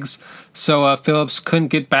legs, so Phillips couldn't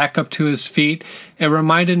get back up to his feet. It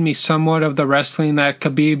reminded me somewhat of the wrestling that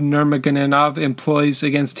Khabib Nurmagomedov employs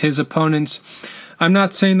against his opponents. I'm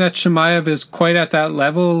not saying that Chimaev is quite at that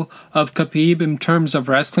level of Khabib in terms of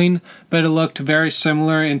wrestling, but it looked very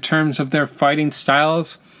similar in terms of their fighting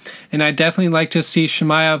styles. And I definitely like to see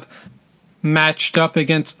Chimaev matched up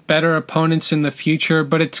against better opponents in the future,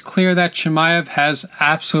 but it's clear that Chimaev has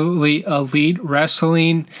absolutely elite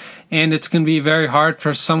wrestling, and it's going to be very hard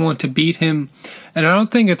for someone to beat him. And I don't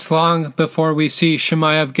think it's long before we see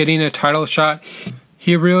Chimaev getting a title shot.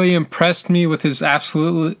 He really impressed me with his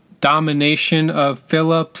absolute domination of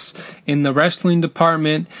Phillips in the wrestling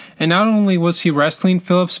department, and not only was he wrestling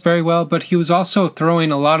Phillips very well, but he was also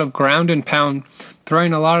throwing a lot of ground and pound,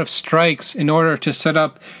 throwing a lot of strikes in order to set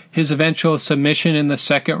up his eventual submission in the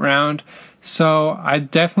second round. So I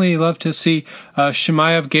definitely love to see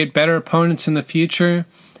Chimaev get better opponents in the future,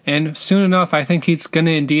 and soon enough I think he's going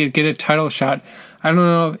to indeed get a title shot. I don't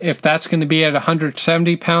know if that's going to be at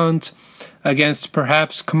 170 pounds against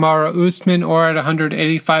perhaps Kamaru Usman or at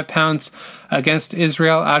 185 pounds against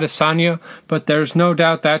Israel Adesanya, but there's no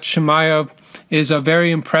doubt that Chimaev is a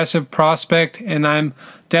very impressive prospect, and I'm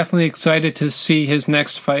definitely excited to see his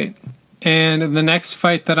next fight. And the next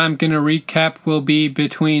fight that I'm going to recap will be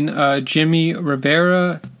between Jimmy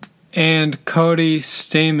Rivera and Cody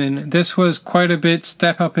Stamann. This was quite a bit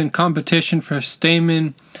step up in competition for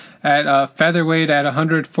Stamann at featherweight at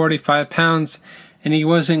 145 pounds, and he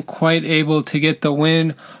wasn't quite able to get the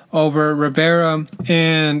win over Rivera.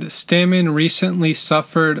 And Stamann recently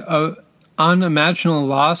suffered an unimaginable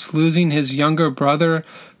loss, losing his younger brother,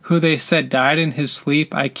 who they said died in his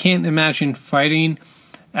sleep. I can't imagine fighting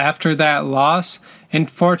after that loss. And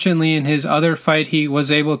fortunately, in his other fight, he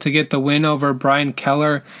was able to get the win over Brian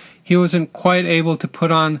Keller. He wasn't quite able to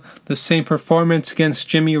put on the same performance against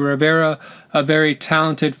Jimmy Rivera, a very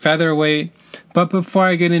talented featherweight. But before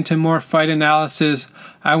I get into more fight analysis,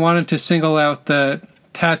 I wanted to single out the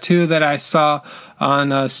tattoo that I saw on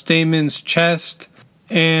Stamann's chest.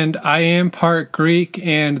 And I am part Greek,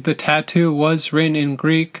 and the tattoo was written in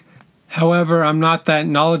Greek. However, I'm not that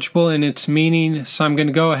knowledgeable in its meaning, so I'm going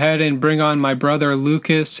to go ahead and bring on my brother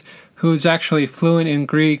Lucas, who is actually fluent in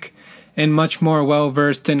Greek and much more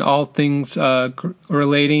well-versed in all things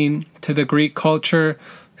relating to the Greek culture.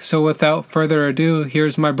 So without further ado,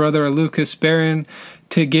 here's my brother Lucas Barron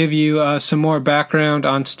to give you some more background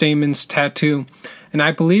on Stamann's tattoo. And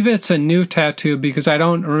I believe it's a new tattoo because I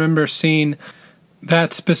don't remember seeing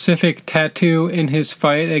that specific tattoo in his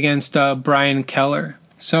fight against Brian Keller.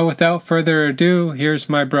 So without further ado, here's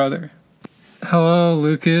my brother. Hello,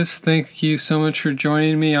 Lucas. Thank you so much for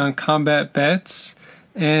joining me on Combat Bets.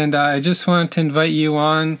 And I just wanted to invite you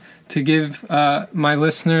on to give my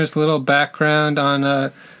listeners a little background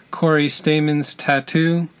on Corey Stamann's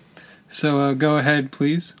tattoo. So go ahead,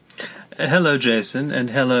 please. Hello, Jason,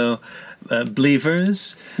 and hello,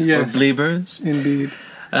 Bleevers. Yes, or Bleebers. Indeed.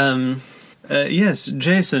 Yes,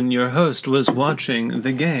 Jason, your host, was watching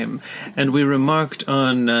the game, and we remarked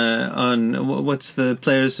on what's the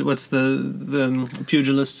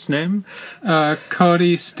pugilist's name?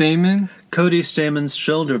 Cody Stamann. Cody Stamann's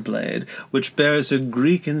shoulder blade, which bears a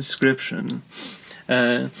Greek inscription.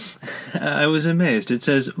 I was amazed. It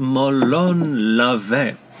says "Molon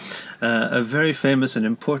lave," a very famous and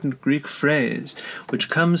important Greek phrase, which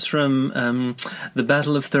comes from the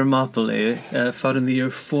Battle of Thermopylae, fought in the year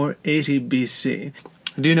 480 BC.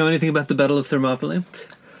 Do you know anything about the Battle of Thermopylae?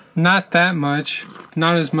 Not that much.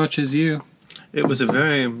 Not as much as you. It was a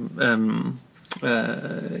very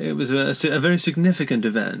very significant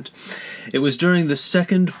event. It was during the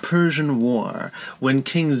Second Persian War, when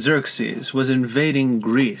King Xerxes was invading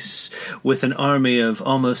Greece with an army of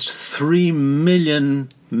almost 3 million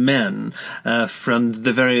men from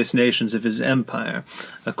the various nations of his empire,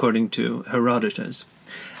 according to Herodotus.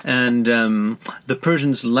 And the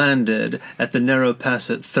Persians landed at the narrow pass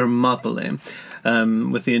at Thermopylae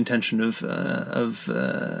with the intention of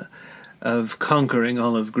of conquering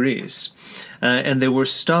all of Greece. And they were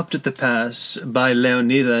stopped at the pass by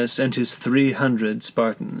Leonidas and his 300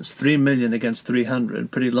 Spartans. 3 million against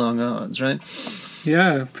 300. Pretty long odds, right?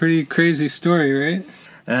 Yeah, pretty crazy story, right?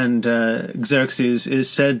 And Xerxes is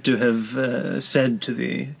said to have said to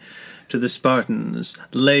the Spartans,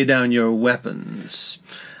 "Lay down your weapons."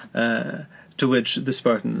 To which the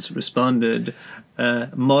Spartans responded,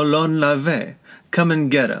 "Molon lave, come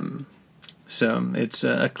and get 'em." So it's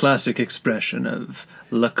a classic expression of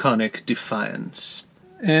laconic defiance.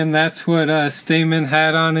 And that's what Stamen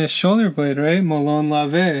had on his shoulder blade, right? Molon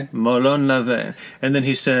lave. Molon lave. And then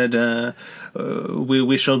he said,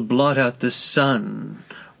 we shall blot out the sun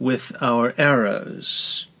with our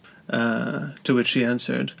arrows. To which he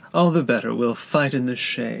answered, "All the better, we'll fight in the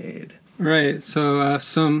shade." Right, so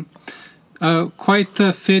quite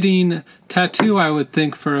the fitting tattoo, I would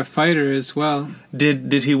think, for a fighter as well.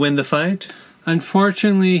 Did he win the fight?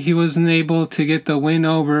 Unfortunately, he wasn't able to get the win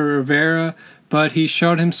over Rivera, but he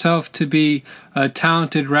showed himself to be a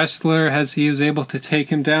talented wrestler as he was able to take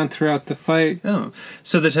him down throughout the fight. Oh,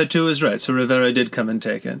 so the tattoo is right. So Rivera did come and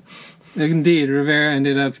take it. Indeed, Rivera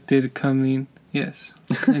did coming, yes,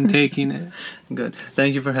 and taking it. Good.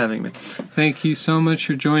 Thank you for having me. Thank you so much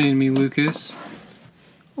for joining me, Lucas.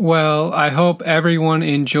 Well, I hope everyone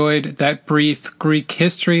enjoyed that brief Greek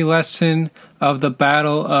history lesson of the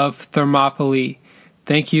Battle of Thermopylae.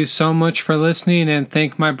 Thank you so much for listening, and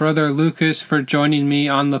thank my brother Lucas for joining me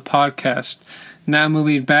on the podcast. Now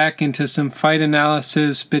moving back into some fight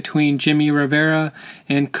analysis between Jimmy Rivera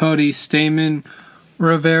and Cody Stamen.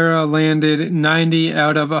 Rivera landed 90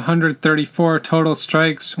 out of 134 total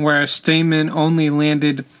strikes, whereas Stamen only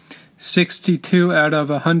landed 62 out of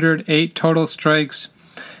 108 total strikes.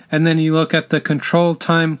 And then you look at the control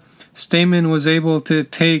time, Stamen was able to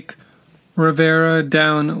take Rivera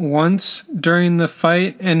down once during the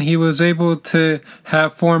fight, and he was able to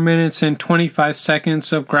have 4 minutes and 25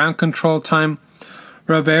 seconds of ground control time.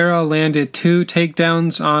 Rivera landed 2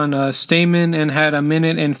 takedowns on Stamen and had 1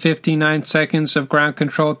 minute and 59 seconds of ground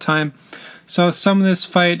control time. So some of this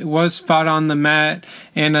fight was fought on the mat,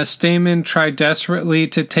 and Stamen tried desperately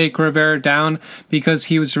to take Rivera down because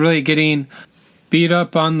he was really getting beat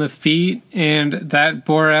up on the feet, and that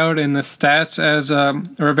bore out in the stats as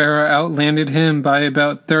Rivera outlanded him by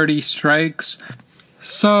about 30 strikes.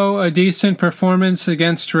 So a decent performance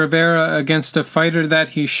against Rivera, against a fighter that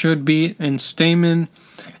he should beat in Stamen,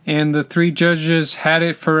 and the 3 judges had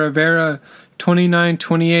it for Rivera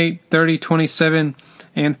 29-28, 30-27,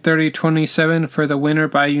 and 30-27 for the winner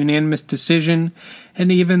by unanimous decision.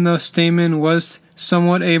 And even though Stamen was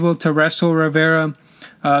somewhat able to wrestle Rivera,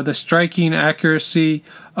 the striking accuracy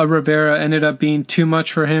of Rivera ended up being too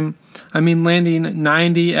much for him. I mean, landing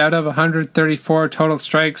 90 out of 134 total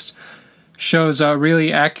strikes shows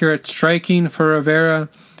really accurate striking for Rivera,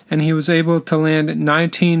 and he was able to land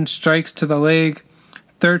 19 strikes to the leg,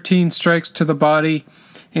 13 strikes to the body,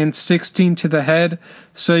 and 16 to the head.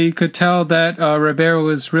 So you could tell that Rivera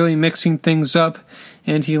was really mixing things up,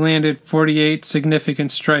 and he landed 48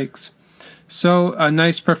 significant strikes. So a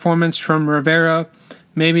nice performance from Rivera.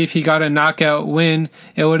 Maybe if he got a knockout win,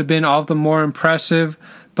 it would have been all the more impressive.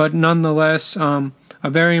 But nonetheless, a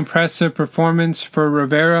very impressive performance for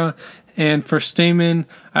Rivera. And for Stamen,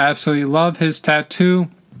 I absolutely love his tattoo.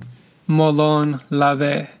 Molon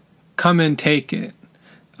lave. Come and take it.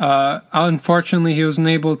 Unfortunately, he wasn't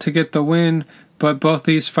able to get the win, but both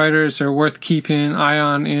these fighters are worth keeping an eye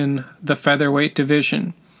on in the featherweight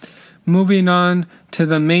division. Moving on to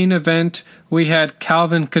the main event, we had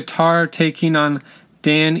Calvin Kattar taking on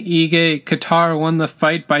Dan Ige. Kattar won the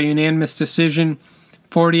fight by unanimous decision,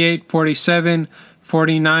 48-47,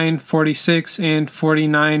 49-46, and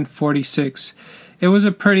 49-46. It was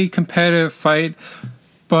a pretty competitive fight,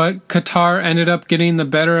 but Kattar ended up getting the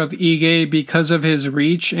better of Ige because of his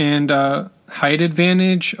reach and height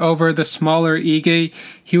advantage over the smaller Ige.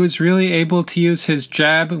 He was really able to use his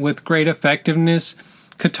jab with great effectiveness.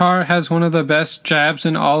 Kattar has one of the best jabs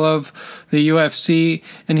in all of the UFC,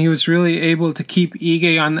 and he was really able to keep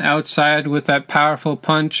Ige on the outside with that powerful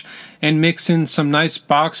punch and mix in some nice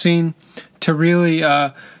boxing to really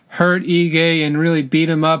hurt Ige and really beat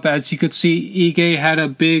him up. As you could see, Ige had a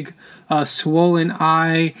big swollen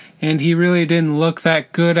eye, and he really didn't look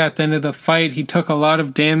that good at the end of the fight. He took a lot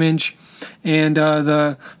of damage, and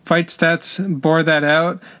the fight stats bore that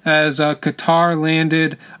out, as Kattar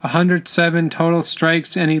landed 107 total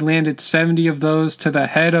strikes, and he landed 70 of those to the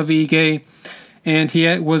head of Ige, and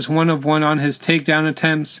he was 1 of 1 on his takedown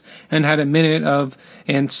attempts and had 1 minute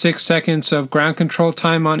and 6 seconds of ground control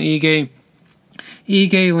time on Ige.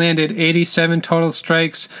 Ige landed 87 total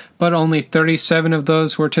strikes, but only 37 of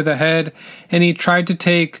those were to the head, and he tried to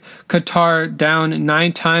take Kattar down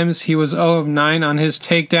 9 times. He was 0 of 9 on his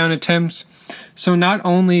takedown attempts. So not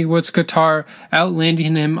only was Kattar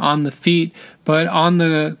outlanding him on the feet, but on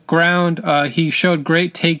the ground, he showed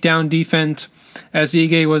great takedown defense as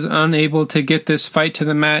Ige was unable to get this fight to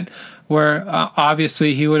the mat, where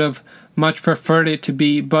obviously he would have much preferred it to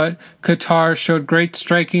be, but Kattar showed great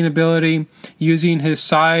striking ability, using his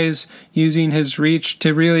size, using his reach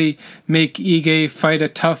to really make Ige fight a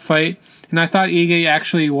tough fight. And I thought Ige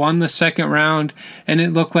actually won the second round, and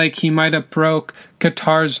it looked like he might have broke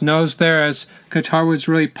Kattar's nose there as Kattar was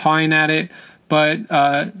really pawing at it. But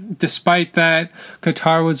despite that,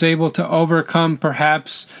 Kattar was able to overcome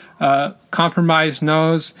perhaps compromised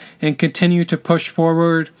nose and continue to push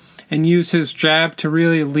forward and use his jab to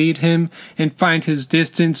really lead him and find his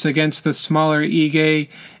distance against the smaller Ige.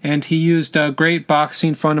 And he used great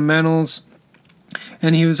boxing fundamentals.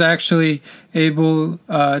 And he was actually able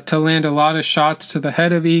to land a lot of shots to the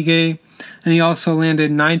head of Ige. And he also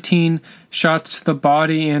landed 19 shots to the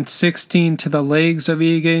body and 16 to the legs of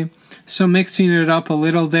Ige. So mixing it up a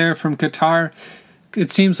little there from Kattar.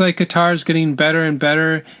 It seems like Kattar is getting better and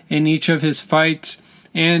better in each of his fights.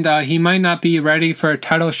 And he might not be ready for a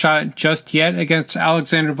title shot just yet against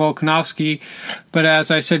Alexander Volkanovski. But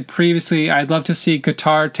as I said previously, I'd love to see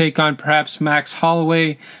Kattar take on perhaps Max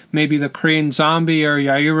Holloway, maybe the Korean Zombie or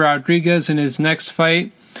Yair Rodriguez in his next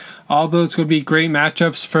fight. All those would be great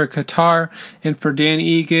matchups for Kattar. And for Dan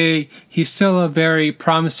Ige, he's still a very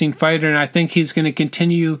promising fighter, and I think he's going to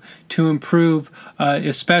continue to improve,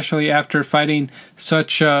 especially after fighting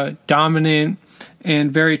such dominant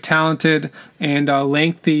and very talented and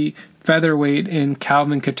lengthy featherweight in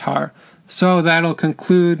Calvin Kattar. So that'll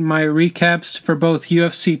conclude my recaps for both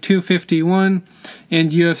UFC 251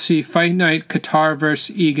 and UFC Fight Night Kattar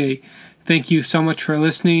vs. Ige. Thank you so much for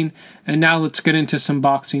listening, and now let's get into some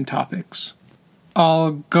boxing topics.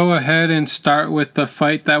 I'll go ahead and start with the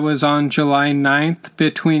fight that was on July 9th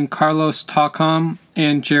between Carlos Takam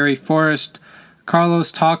and Jerry Forrest.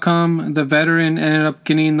 Carlos Takam, the veteran, ended up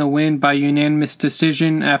getting the win by unanimous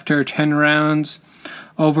decision after 10 rounds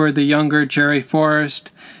over the younger Jerry Forrest.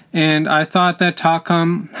 And I thought that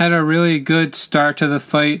Takam had a really good start to the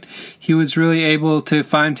fight. He was really able to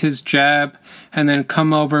find his jab and then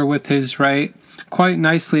come over with his right quite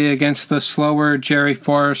nicely against the slower Jerry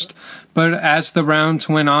Forrest. But as the rounds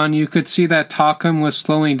went on, you could see that Takam was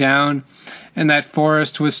slowing down and that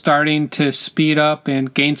Forrest was starting to speed up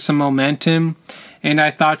and gain some momentum. And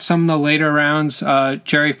I thought some of the later rounds,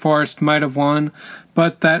 Jerry Forrest might have won.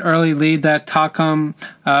 But that early lead that Takam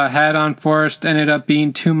had on Forrest ended up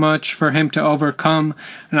being too much for him to overcome.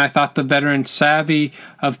 And I thought the veteran savvy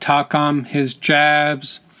of Takam, his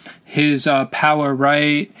jabs, his power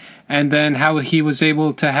right, and then how he was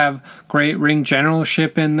able to have great ring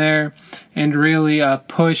generalship in there and really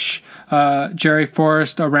push Jerry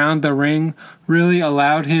Forrest around the ring really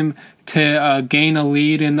allowed him to gain a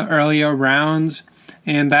lead in the earlier rounds,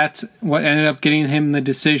 and that's what ended up getting him the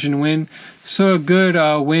decision win. So a good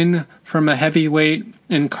win from a heavyweight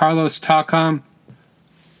in Carlos Takam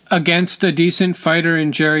against a decent fighter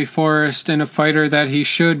in Jerry Forrest and a fighter that he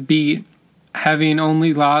should beat, having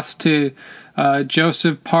only lost to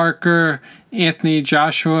Joseph Parker, Anthony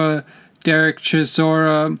Joshua, Derek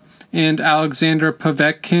Chisora, and Alexander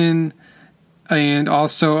Povetkin, and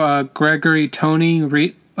also Gregory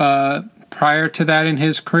Toney prior to that in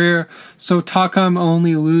his career. So Takam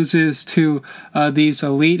only loses to these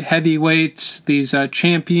elite heavyweights, these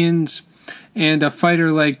champions, and a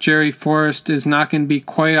fighter like Jerry Forrest is not going to be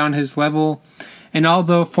quite on his level. And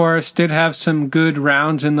although Forrest did have some good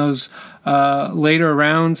rounds in those later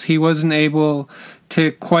rounds, he wasn't able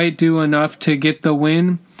to quite do enough to get the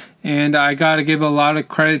win. And I got to give a lot of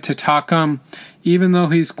credit to Takam. Even though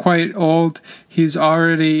he's quite old, he's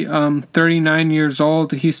already 39 years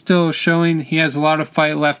old, he's still showing he has a lot of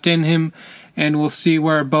fight left in him, and we'll see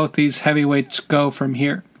where both these heavyweights go from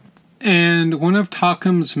here. And one of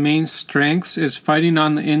Takam's main strengths is fighting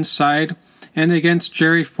on the inside, and against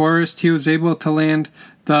Jerry Forrest, he was able to land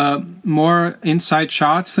the more inside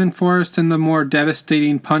shots than Forrest and the more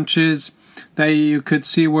devastating punches that you could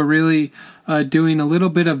see were really doing a little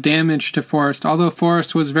bit of damage to Forrest. Although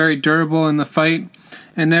Forrest was very durable in the fight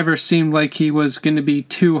and never seemed like he was going to be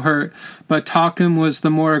too hurt. But Takam was the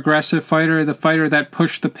more aggressive fighter, the fighter that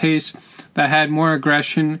pushed the pace, that had more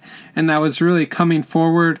aggression, and that was really coming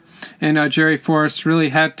forward. And Jerry Forrest really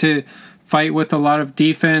had to fight with a lot of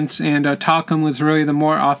defense, and Takam was really the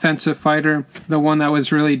more offensive fighter, the one that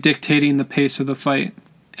was really dictating the pace of the fight.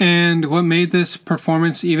 And what made this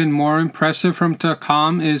performance even more impressive from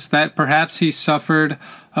Takam is that perhaps he suffered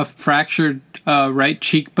a fractured right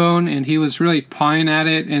cheekbone, and he was really pawing at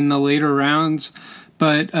it in the later rounds.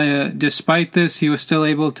 But despite this, he was still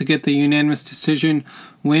able to get the unanimous decision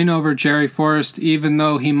win over Jerry Forrest, even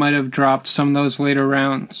though he might have dropped some of those later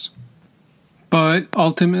rounds. But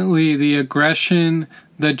ultimately, the aggression,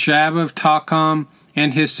 the jab of Takam,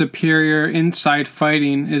 and his superior inside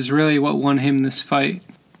fighting is really what won him this fight.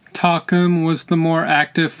 Takam was the more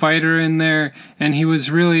active fighter in there, and he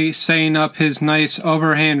was really setting up his nice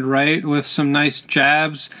overhand right with some nice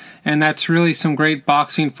jabs, and that's really some great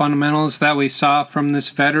boxing fundamentals that we saw from this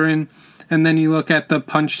veteran. And then you look at the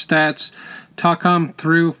punch stats. Takam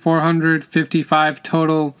threw 455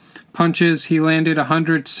 total punches. He landed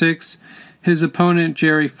 106. His opponent,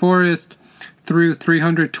 Jerry Forrest, threw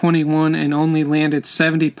 321 and only landed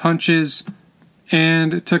 70 punches.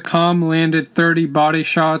 And Takam landed 30 body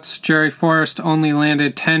shots. Jerry Forrest only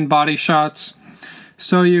landed 10 body shots.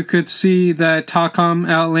 So you could see that Takam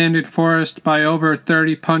outlanded Forrest by over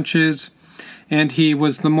 30 punches, and he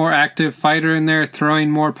was the more active fighter in there,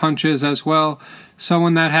 throwing more punches as well. So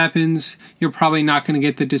when that happens, you're probably not going to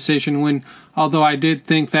get the decision win, although I did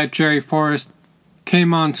think that Jerry Forrest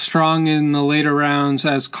came on strong in the later rounds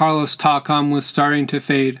as Carlos Takam was starting to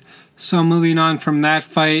fade. So moving on from that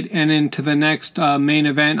fight and into the next main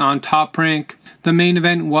event on Top Rank. The main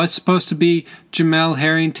event was supposed to be Jamel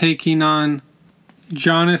Herring taking on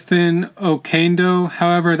Jonathan Oquendo.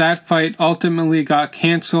 However, that fight ultimately got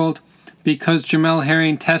canceled because Jamel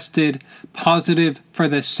Herring tested positive for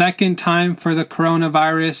the second time for the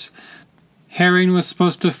coronavirus. Herring was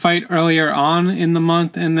supposed to fight earlier on in the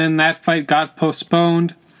month, and then that fight got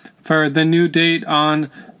postponed for the new date on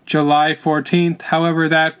July 14th. However,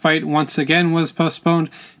 that fight once again was postponed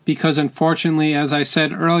because unfortunately, as I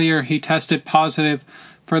said earlier, he tested positive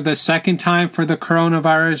for the second time for the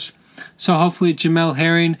coronavirus. So hopefully Jamel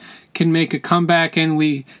Herring can make a comeback and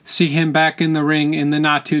we see him back in the ring in the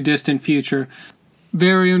not too distant future.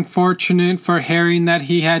 Very unfortunate for Herring that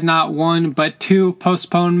he had not one but two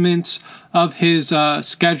postponements of his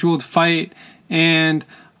scheduled fight, and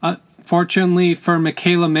fortunately for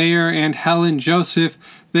Michaela Mayer and Helen Joseph,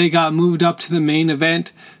 they got moved up to the main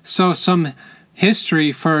event. So some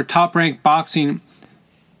history for Top Rank Boxing.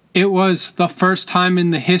 It was the first time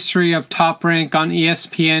in the history of Top Rank on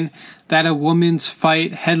ESPN that a women's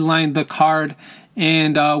fight headlined the card.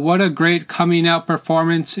 And what a great coming out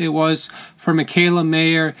performance it was for Michaela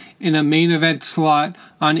Mayer in a main event slot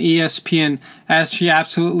on ESPN, as she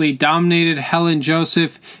absolutely dominated Helen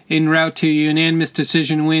Joseph en route to a unanimous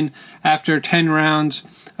decision win after 10 rounds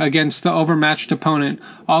against the overmatched opponent.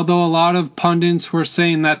 Although a lot of pundits were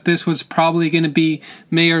saying that this was probably going to be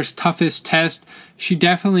Mayer's toughest test, she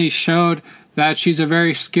definitely showed that she's a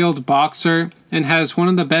very skilled boxer and has one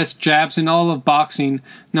of the best jabs in all of boxing.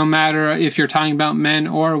 No matter if you're talking about men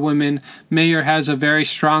or women, Mayer has a very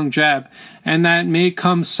strong jab. And that may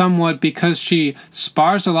come somewhat because she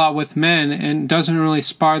spars a lot with men and doesn't really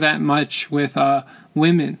spar that much with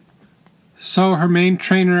women. So her main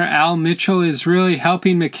trainer, Al Mitchell, is really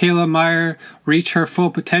helping Michaela Mayer reach her full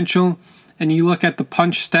potential. And you look at the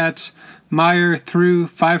punch stats, Mayer threw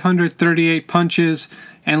 538 punches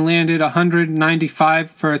and landed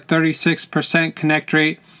 195 for a 36% connect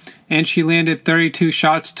rate, and she landed 32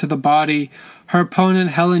 shots to the body. Her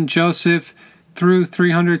opponent, Helen Joseph, threw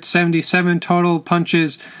 377 total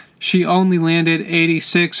punches. She only landed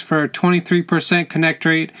 86 for a 23% connect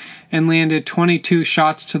rate and landed 22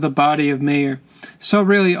 shots to the body of Mayer. So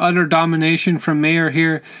really utter domination from Mayer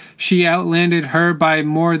here. She outlanded her by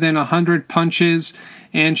more than 100 punches,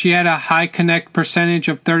 and she had a high connect percentage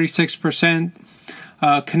of 36%.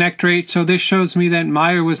 Connect rate. So this shows me that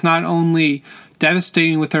Mayer was not only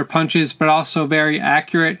devastating with her punches, but also very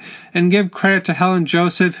accurate. And give credit to Helen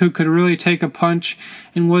Joseph, who could really take a punch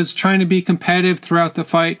and was trying to be competitive throughout the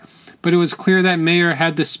fight. But it was clear that Mayer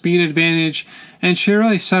had the speed advantage, and she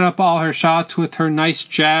really set up all her shots with her nice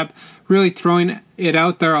jab, really throwing it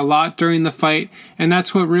out there a lot during the fight. And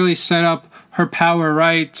that's what really set up her power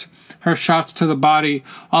right, her shots to the body,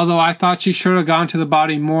 although I thought she should have gone to the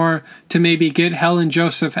body more to maybe get Helen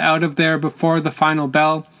Joseph out of there before the final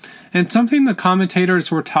bell. And something the commentators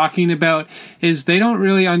were talking about is they don't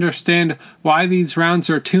really understand why these rounds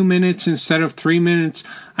are 2 minutes instead of 3 minutes.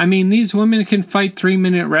 I mean, these women can fight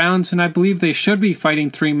 3-minute rounds, and I believe they should be fighting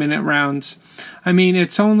 3-minute rounds. I mean,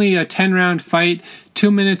 it's only a 10-round fight, 2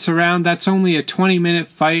 minutes a round, that's only a 20-minute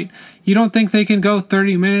fight. You don't think they can go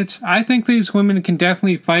 30 minutes? I think these women can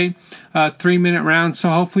definitely fight 3-minute rounds, so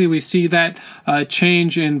hopefully we see that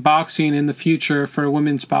change in boxing in the future for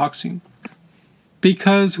women's boxing.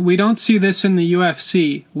 because we don't see this in the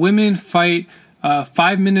UFC. Women fight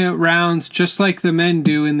 5-minute rounds just like the men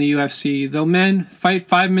do in the UFC. The men fight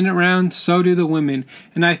 5-minute rounds, so do the women.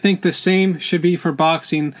 And I think the same should be for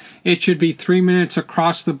boxing. It should be 3 minutes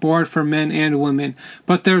across the board for men and women.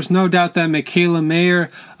 But there's no doubt that Mikaela Mayer,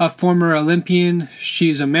 a former Olympian,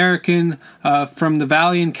 she's American, from the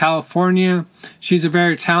Valley in California. She's a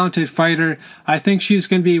very talented fighter. I think she's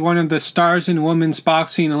going to be one of the stars in women's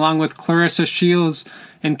boxing, along with Clarissa Shields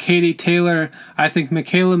and Katie Taylor. I think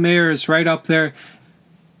Mikaela Mayer is right up there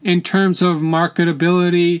in terms of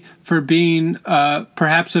marketability for being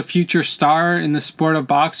perhaps a future star in the sport of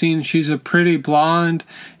boxing. She's a pretty blonde,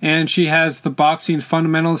 and she has the boxing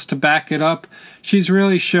fundamentals to back it up. She's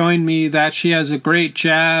really showing me that she has a great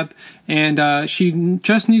jab, and she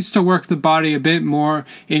just needs to work the body a bit more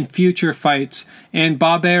in future fights. And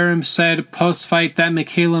Bob Arum said post-fight that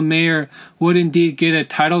Mikaela Mayer would indeed get a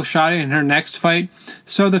title shot in her next fight.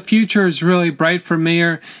 So the future is really bright for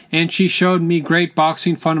Mayer, and she showed me great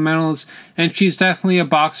boxing fundamentals, and she's definitely a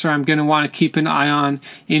boxer I'm going to want to keep an eye on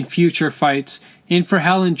in future fights. And for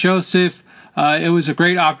Helen Joseph, it was a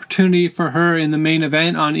great opportunity for her in the main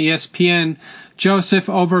event on ESPN. Joseph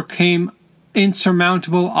overcame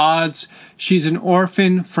insurmountable odds. She's an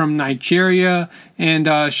orphan from Nigeria,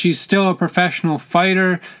 and she's still a professional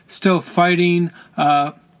fighter, still fighting,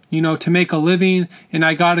 to make a living. And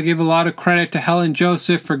I got to give a lot of credit to Helen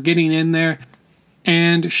Joseph for getting in there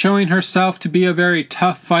and showing herself to be a very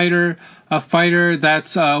tough fighter, a fighter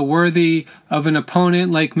that's worthy of an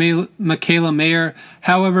opponent like Mikaela Mayer.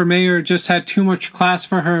 However, Mayer just had too much class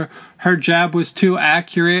for her. Her jab was too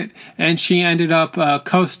accurate, and she ended up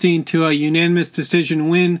coasting to a unanimous decision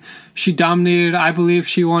win. She dominated. I believe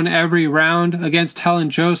she won every round against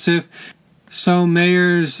Helen Joseph. So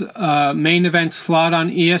Mayer's main event slot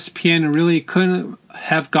on ESPN really couldn't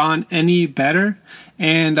have gone any better.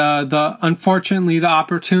 And unfortunately, the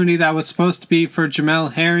opportunity that was supposed to be for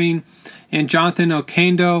Jamel Herring and Jonathan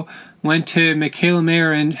Okendo went to Mikaela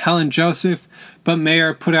Mayer and Helen Joseph, but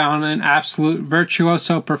Mayer put on an absolute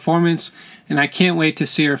virtuoso performance, and I can't wait to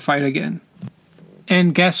see her fight again.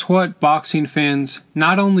 And guess what, boxing fans?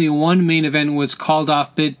 Not only one main event was called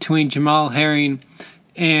off between Jamel Herring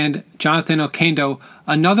and Jonathan Okendo,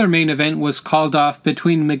 another main event was called off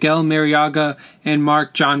between Miguel Mariaga and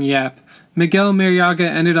Mark John Yap. Miguel Mariaga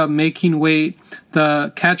ended up making weight.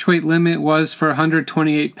 The catch weight limit was for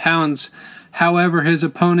 128 pounds. However, his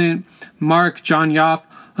opponent, Mark John Yap,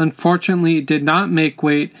 unfortunately did not make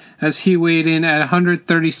weight, as he weighed in at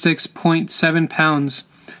 136.7 pounds.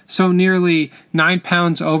 So nearly 9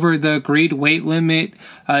 pounds over the agreed weight limit.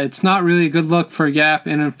 It's not really a good look for Yap,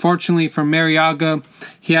 and unfortunately for Mariaga,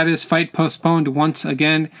 he had his fight postponed once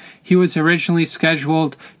again. He was originally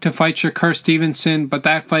scheduled to fight Shakur Stevenson, but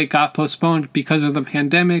that fight got postponed because of the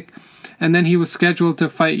pandemic, and then he was scheduled to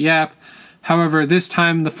fight Yap. However, this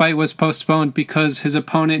time the fight was postponed because his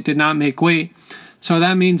opponent did not make weight. So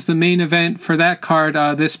that means the main event for that card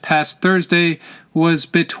this past Thursday was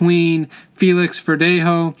between Felix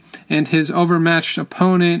Verdejo and his overmatched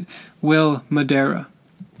opponent, Will Madera.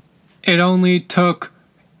 It only took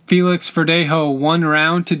Felix Verdejo one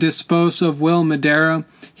round to dispose of Will Madera.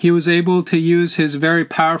 He was able to use his very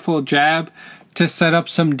powerful jab to set up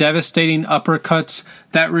some devastating uppercuts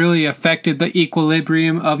that really affected the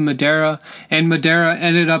equilibrium of Madera, and Madera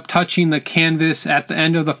ended up touching the canvas at the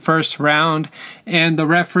end of the first round, and the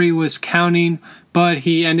referee was counting, but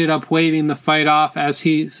he ended up waving the fight off as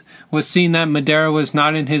he was seeing that Madera was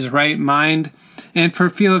not in his right mind. And for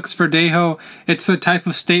Felix Verdejo, it's the type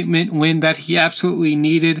of statement win that he absolutely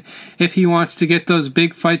needed if he wants to get those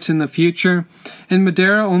big fights in the future. And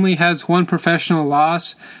Madera only has one professional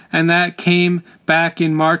loss, and that came back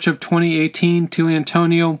in March of 2018 to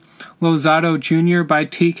Antonio Lozado Jr. by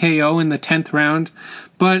TKO in the 10th round.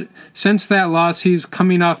 But since that loss, he's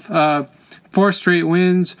coming off 4 straight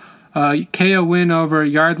wins, KO win over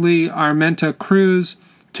Yardley Armenta Cruz,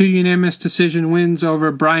 2 unanimous decision wins over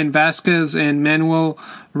Brian Vasquez and Manuel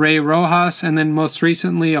Rey Rojas, and then most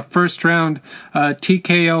recently a first-round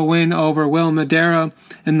TKO win over Will Madera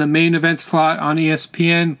in the main event slot on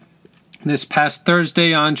ESPN this past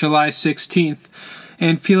Thursday on July 16th.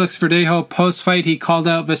 And Felix Verdejo, post-fight, he called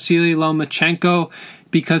out Vasily Lomachenko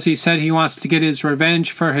because he said he wants to get his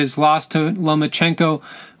revenge for his loss to Lomachenko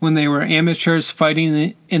when they were amateurs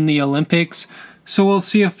fighting in the Olympics. So we'll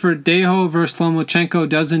see if Verdejo versus Lomachenko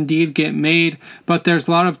does indeed get made, but there's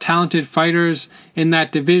a lot of talented fighters in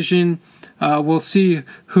that division. We'll see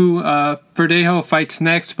who Verdejo fights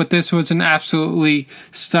next, but this was an absolutely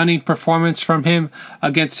stunning performance from him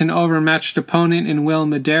against an overmatched opponent in Will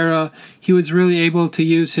Madera. He was really able to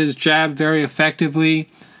use his jab very effectively,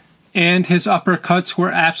 and his uppercuts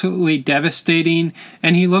were absolutely devastating,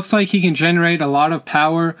 and he looks like he can generate a lot of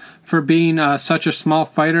power for being such a small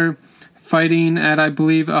fighter, fighting at, I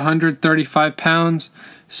believe, 135 pounds.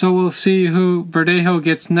 So we'll see who Verdejo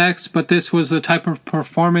gets next, but this was the type of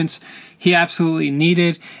performance he absolutely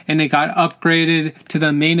needed, and it got upgraded to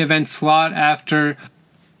the main event slot after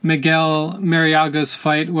Miguel Mariaga's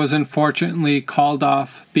fight was unfortunately called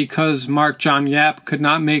off because Mark John Yap could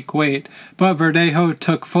not make weight. But Verdejo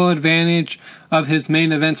took full advantage of his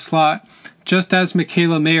main event slot, just as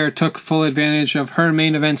Michaela Mayer took full advantage of her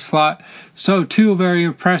main event slot. So two very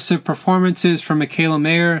impressive performances from Michaela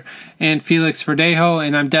Mayer and Felix Verdejo,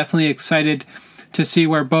 and I'm definitely excited to see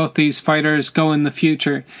where both these fighters go in the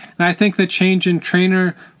future. And I think the change in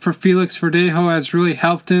trainer for Felix Verdejo has really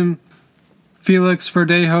helped him. Felix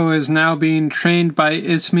Verdejo is now being trained by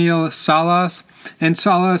Ismael Salas, and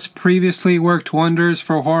Salas previously worked wonders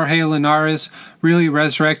for Jorge Linares, really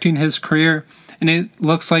resurrecting his career, and it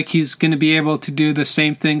looks like he's going to be able to do the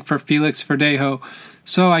same thing for Felix Verdejo.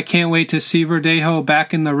 So I can't wait to see Verdejo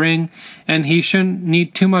back in the ring, and he shouldn't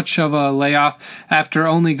need too much of a layoff after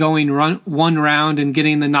only going one round and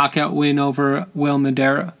getting the knockout win over Will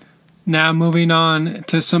Madera. Now moving on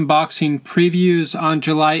to some boxing previews on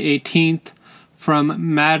July 18th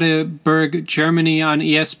from Magdeburg, Germany on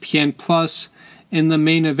ESPN+. In the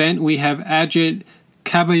main event, we have Ajit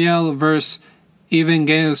Caballel versus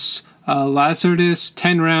Evangelos Lazardis,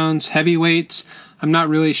 10 rounds, heavyweights. I'm not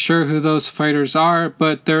really sure who those fighters are,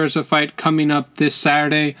 but there is a fight coming up this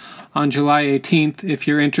Saturday on July 18th if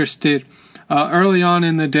you're interested, early on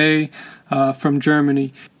in the day from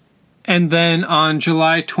Germany. And then on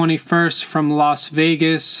July 21st from Las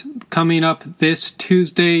Vegas, coming up this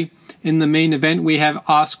Tuesday, in the main event, we have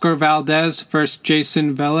Oscar Valdez versus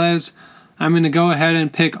Jason Velez. I'm going to go ahead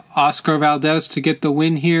and pick Oscar Valdez to get the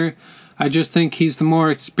win here. I just think he's the more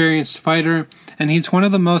experienced fighter, and he's one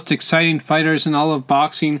of the most exciting fighters in all of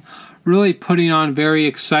boxing, really putting on very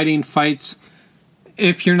exciting fights.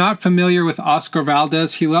 If you're not familiar with Oscar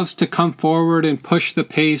Valdez, he loves to come forward and push the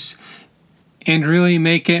pace and really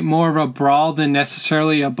make it more of a brawl than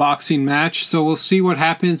necessarily a boxing match. So we'll see what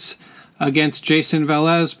happens against Jason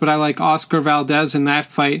Velez, but I like Oscar Valdez in that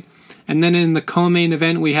fight. And then in the co-main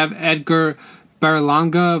event, we have Edgar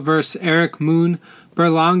Berlanga versus Eric Moon.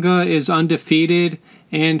 Berlanga is undefeated,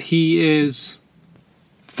 and he is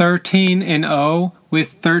 13-0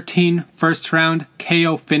 with 13 first-round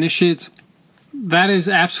KO finishes. That is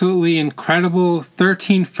absolutely incredible.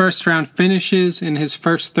 13 first-round finishes in his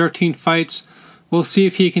first 13 fights. We'll see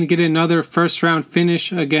if he can get another first-round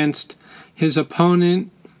finish against his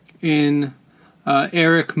opponent in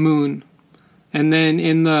Eric Moon. And then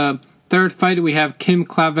in the third fight, we have Kim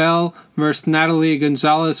Clavel versus Natalie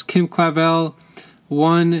Gonzalez. Kim Clavel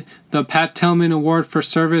won the Pat Tillman Award for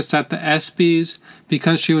service at the ESPYs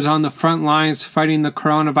because she was on the front lines fighting the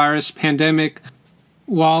coronavirus pandemic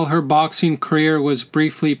while her boxing career was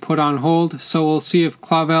briefly put on hold. So we'll see if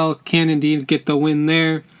Clavel can indeed get the win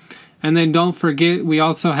there. And then don't forget, we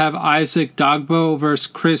also have Isaac Dogbo versus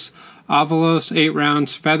Chris Avalos, 8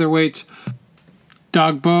 rounds featherweights.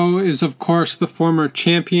 Dogbo is, of course, the former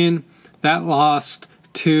champion that lost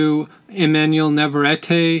to Emmanuel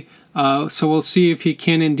Navarrete. So we'll see if he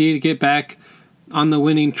can indeed get back on the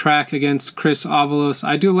winning track against Chris Avalos.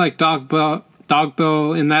 I do like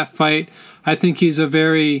Dogbo in that fight. I think he's a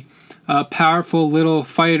very powerful little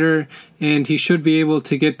fighter, and he should be able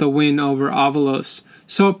to get the win over Avalos.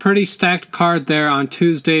 So a pretty stacked card there on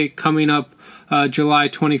Tuesday coming up July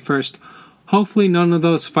 21st. Hopefully none of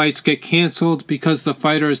those fights get canceled because the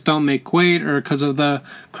fighters don't make weight or because of the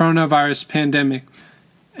coronavirus pandemic.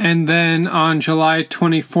 And then on July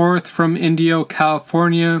 24th from Indio,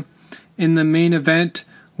 California, in the main event,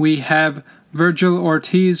 we have Virgil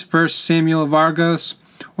Ortiz versus Samuel Vargas.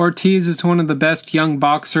 Ortiz is one of the best young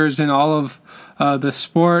boxers in all of the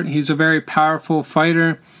sport. He's a very powerful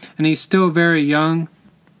fighter, and he's still very young.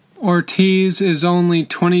 Ortiz is only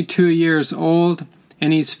 22 years old,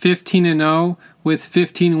 and he's 15-0 with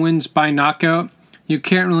 15 wins by knockout. You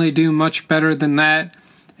can't really do much better than that.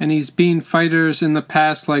 And he's beaten fighters in the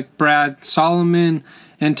past like Brad Solomon,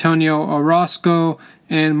 Antonio Orozco,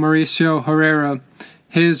 and Mauricio Herrera.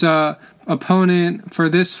 His opponent for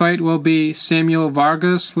this fight will be Samuel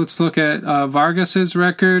Vargas. Let's look at Vargas's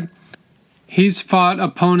record. He's fought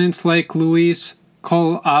opponents like Luis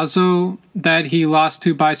Collazo that he lost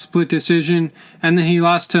to by split decision, and then he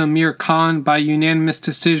lost to Amir Khan by unanimous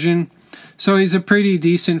decision. So he's a pretty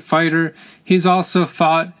decent fighter. He's also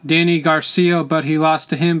fought Danny Garcia, but he lost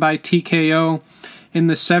to him by TKO in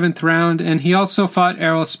the 7th round. And he also fought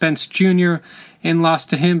Errol Spence Jr. and lost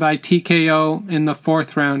to him by TKO in the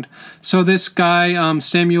 4th round. So this guy,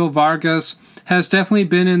 Samuel Vargas, has definitely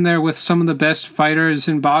been in there with some of the best fighters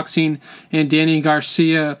in boxing, in Danny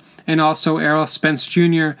Garcia and also Errol Spence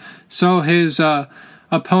Jr. So his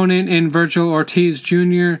opponent in Virgil Ortiz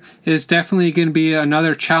Jr. is definitely going to be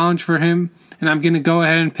another challenge for him. And I'm going to go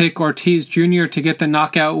ahead and pick Ortiz Jr. to get the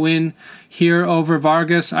knockout win here over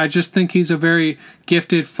Vargas. I just think he's a very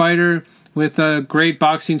gifted fighter with great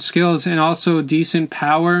boxing skills and also decent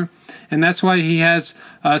power. And that's why he has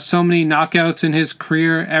so many knockouts in his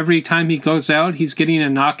career. Every time he goes out, he's getting a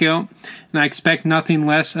knockout. And I expect nothing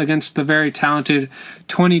less against the very talented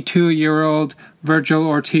 22-year-old Virgil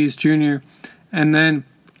Ortiz Jr. And then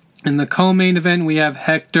in the co-main event, we have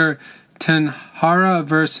Hector Tenhara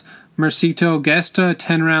versus Mercito Gesta,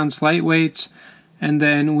 10 rounds lightweights. And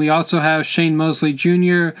then we also have Shane Mosley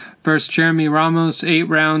Jr. versus Jeremy Ramos, 8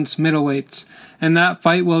 rounds middleweights. And that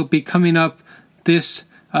fight will be coming up this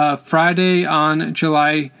Friday on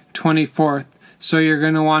July 24th. So you're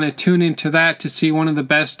going to want to tune into that to see one of the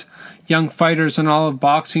best young fighters in all of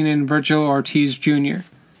boxing in Virgil Ortiz Jr.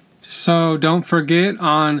 So don't forget,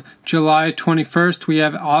 on July 21st, we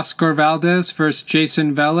have Oscar Valdez versus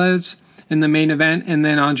Jason Velez in the main event. And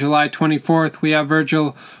then on July 24th, we have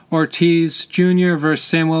Virgil Ortiz Jr. versus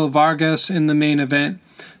Samuel Vargas in the main event.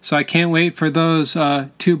 So I can't wait for those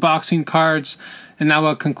 2 boxing cards. And that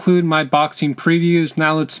will conclude my boxing previews.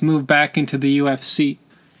 Now let's move back into the UFC.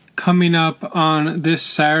 Coming up on this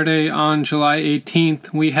Saturday on July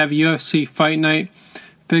 18th, we have UFC Fight Night.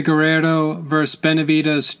 Figueiredo versus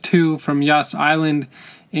Benavidez 2 from Yas Island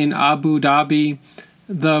in Abu Dhabi.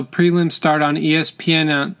 The prelims start on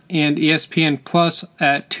ESPN and ESPN Plus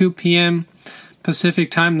at 2 p.m.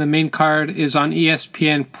 Pacific time. The main card is on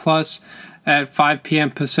ESPN Plus at 5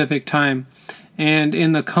 p.m. Pacific time. And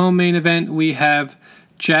in the co-main event, we have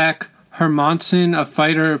Jack Hermansson, a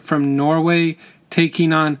fighter from Norway,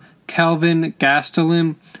 taking on Kelvin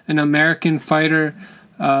Gastelum, an American fighter.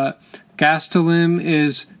 Gastelum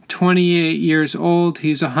is 28 years old.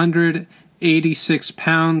 He's 186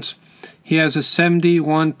 pounds. He has a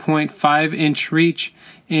 71.5-inch reach,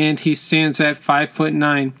 and he stands at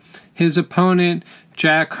 5'9". His opponent,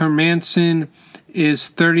 Jack Hermansson, is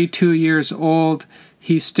 32 years old.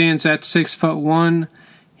 He stands at 6'1".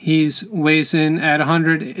 He weighs in at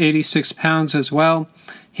 186 pounds as well.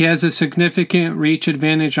 He has a significant reach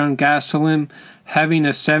advantage on Gastelum, having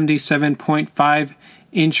a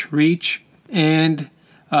 77.5-inch reach. And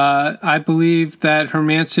I believe that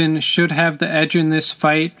Hermansson should have the edge in this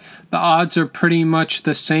fight. The odds are pretty much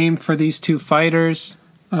the same for these two fighters.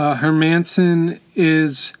 Hermansson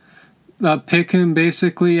is pick'em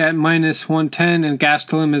basically at minus 110, and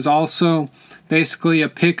Gastelum is also basically a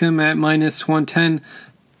pick'em at minus 110.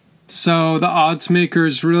 So the odds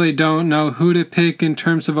makers really don't know who to pick in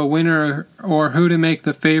terms of a winner or who to make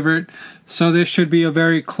the favorite. So this should be a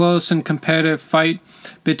very close and competitive fight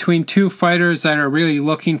between two fighters that are really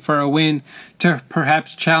looking for a win to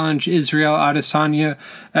perhaps challenge Israel Adesanya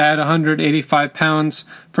at 185 pounds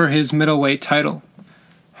for his middleweight title.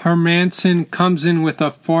 Hermansson comes in with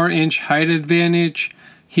a 4-inch height advantage.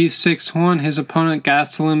 He's 6'1", his opponent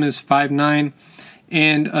Gastelum is 5'9",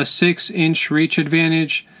 and a 6-inch reach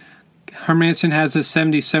advantage. Hermansson has a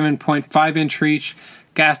 77.5-inch reach,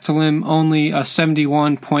 Gastelum only a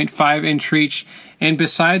 71.5-inch reach, and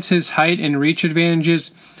besides his height and reach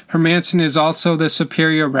advantages, Hermansson is also the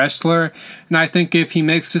superior wrestler, and I think if he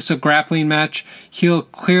makes this a grappling match, he'll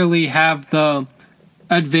clearly have the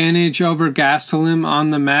advantage over Gastelum on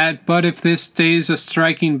the mat. But if this stays a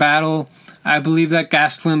striking battle, I believe that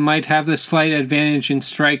Gastelum might have the slight advantage in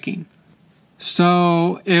striking.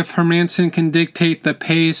 So if Hermansson can dictate the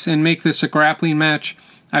pace and make this a grappling match,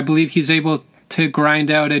 I believe he's able to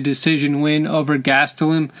grind out a decision win over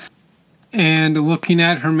Gastelum. And looking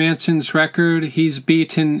at Hermansson's record, he's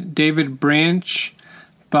beaten David Branch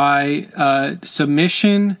by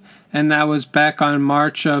submission, and that was back on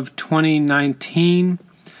March of 2019.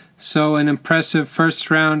 So an impressive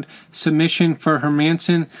first round submission for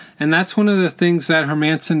Hermansson. And that's one of the things that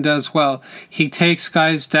Hermansson does well. He takes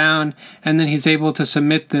guys down and then he's able to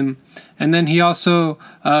submit them. And then he also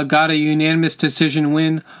got a unanimous decision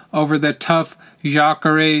win over the tough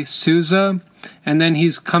Jacare Souza. And then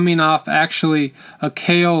he's coming off actually a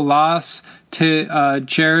KO loss to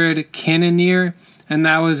Jared Cannonier. And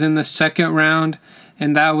that was in the second round.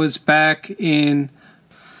 And that was back in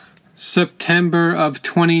September of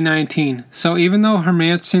 2019. So even though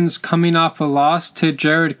Hermansson's coming off a loss to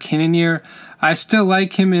Jared Cannonier, I still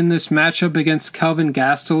like him in this matchup against Kelvin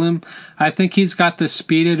Gastelum. I think he's got the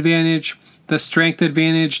speed advantage, the strength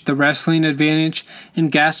advantage, the wrestling advantage,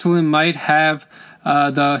 and Gastelum might have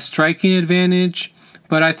the striking advantage,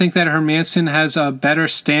 but I think that Hermansson has a better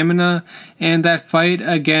stamina, and that fight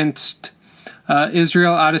against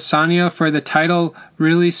Israel Adesanya for the title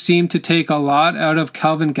really seemed to take a lot out of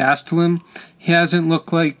Kelvin Gastelum. He hasn't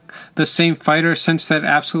looked like the same fighter since that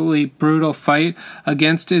absolutely brutal fight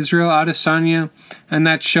against Israel Adesanya, and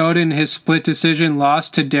that showed in his split decision loss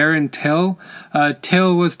to Darren Till.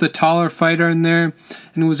 Till was the taller fighter in there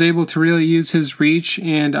and was able to really use his reach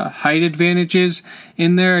and height advantages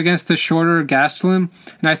in there against the shorter Gastelum,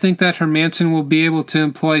 and I think that Hermansson will be able to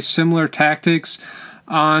employ similar tactics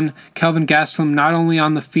on Kelvin Gastelum, not only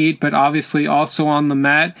on the feet but obviously also on the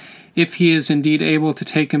mat, if he is indeed able to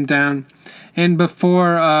take him down. And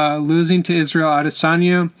before losing to Israel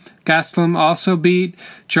Adesanya, Gastelum also beat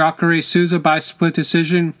Jacare Souza by split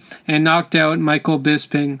decision and knocked out Michael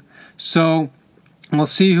Bisping. So we'll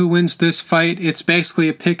see who wins this fight. It's basically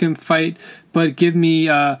a pick-'em fight, but give me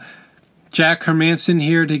Jack Hermansson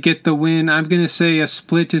here to get the win. I'm going to say a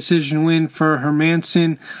split decision win for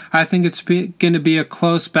Hermansson. I think it's going to be a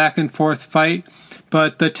close back-and-forth fight,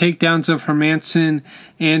 but the takedowns of Hermansson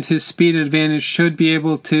and his speed advantage should be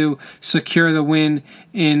able to secure the win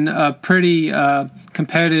in a pretty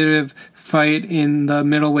competitive fight in the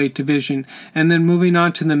middleweight division. And then moving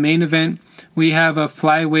on to the main event, we have a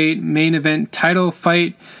flyweight main event title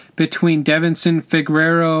fight between Devinson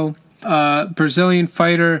Figueiredo, Brazilian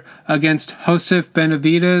fighter, against Joseph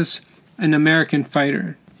Benavidez, an American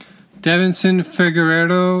fighter. Devinson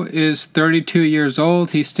Figueiredo is 32 years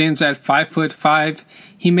old. He stands at 5'5".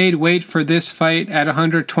 He made weight for this fight at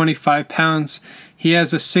 125 pounds. He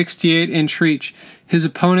has a 68-inch reach. His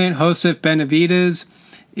opponent, Joseph Benavidez,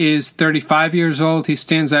 is 35 years old. He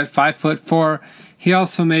stands at 5'4". He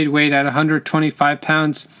also made weight at 125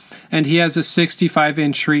 pounds, and he has a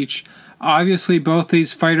 65-inch reach. Obviously, both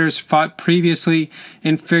these fighters fought previously,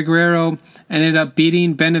 and Figueiredo ended up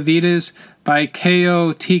beating Benavidez by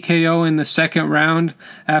TKO in the second round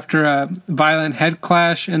after a violent head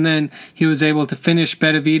clash, and then he was able to finish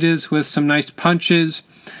Benavidez with some nice punches.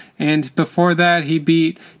 And before that, he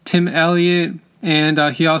beat Tim Elliott, and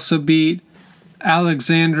he also beat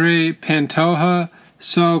Alexandre Pantoja.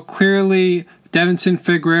 So clearly, Devinson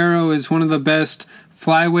Figueiredo is one of the best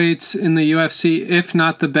flyweights in the UFC, if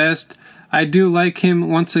not the best. I do like him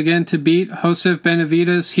once again to beat Joseph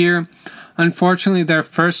Benavidez here. Unfortunately, their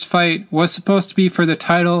first fight was supposed to be for the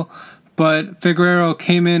title, but Figueiredo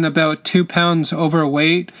came in about 2 pounds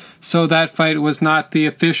overweight, so that fight was not the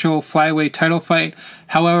official flyweight title fight.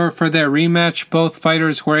 However, for their rematch, both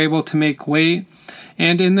fighters were able to make weight.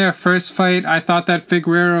 And in their first fight, I thought that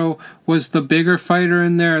Figueiredo was the bigger fighter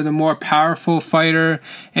in there, the more powerful fighter,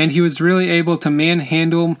 and he was really able to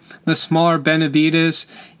manhandle the smaller Benavidez.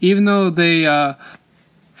 Even though they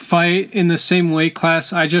fight in the same weight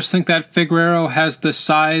class, I just think that Figueiredo has the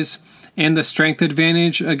size and the strength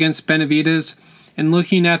advantage against Benavidez. And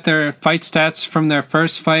looking at their fight stats from their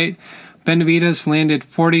first fight, Benavidez landed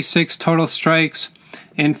 46 total strikes,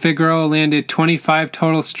 and Figueiredo landed 25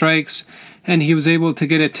 total strikes, and he was able to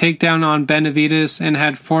get a takedown on Benavidez and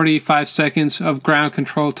had 45 seconds of ground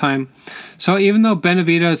control time. So even though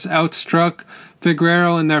Benavidez outstruck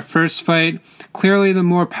Figueiredo in their first fight, clearly the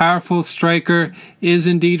more powerful striker is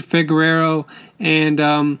indeed Figueiredo, and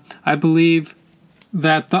I believe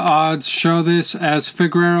that the odds show this, as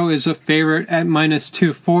Figueiredo is a favorite at minus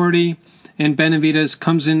 240, and Benavidez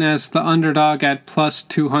comes in as the underdog at plus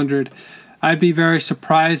 200. I'd be very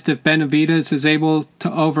surprised if Benavidez is able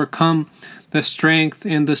to overcome the strength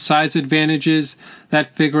and the size advantages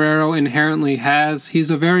that Figueiredo inherently has. He's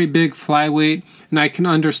a very big flyweight, and I can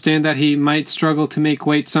understand that he might struggle to make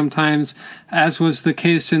weight sometimes, as was the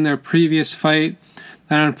case in their previous fight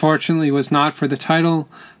that unfortunately was not for the title.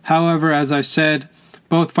 However, as I said,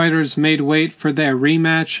 both fighters made weight for their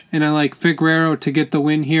rematch, and I like Figueiredo to get the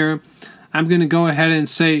win here. I'm going to go ahead and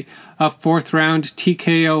say a fourth round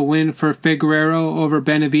TKO win for Figueiredo over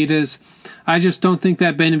Benavidez. I just don't think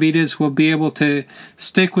that Benavidez will be able to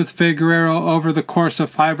stick with Figueiredo over the course of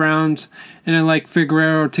 5 rounds, and I like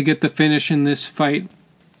Figueiredo to get the finish in this fight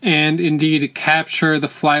and indeed capture the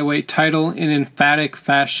flyweight title in emphatic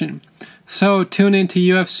fashion. So tune into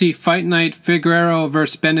UFC Fight Night Figueiredo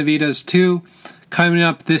vs. Benavidez 2 coming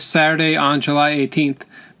up this Saturday on July 18th.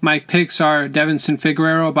 My picks are Devinson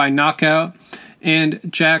Figueiredo by knockout and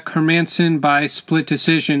Jack Hermansson by split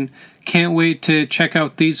decision. Can't wait to check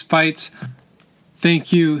out these fights.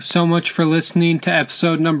 Thank you so much for listening to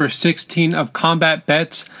episode number 16 of Combat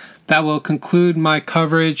Bets. That will conclude my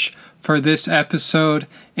coverage for this episode.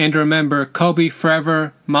 And remember, Kobe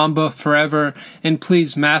forever, Mamba forever, and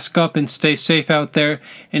please mask up and stay safe out there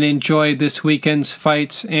and enjoy this weekend's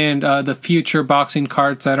fights and the future boxing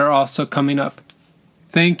cards that are also coming up.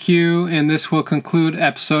 Thank you, and this will conclude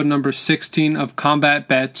episode number 16 of Combat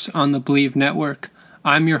Bets on the Believe Network.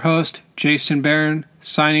 I'm your host, Jason Barron,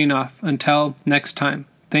 signing off. Until next time,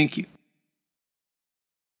 thank you.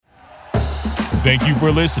 Thank you for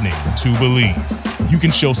listening to Believe. You can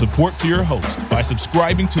show support to your host by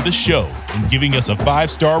subscribing to the show and giving us a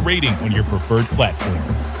 5-star rating on your preferred platform.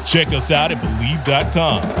 Check us out at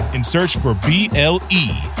Believe.com and search for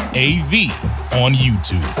BLEAV on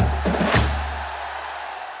YouTube.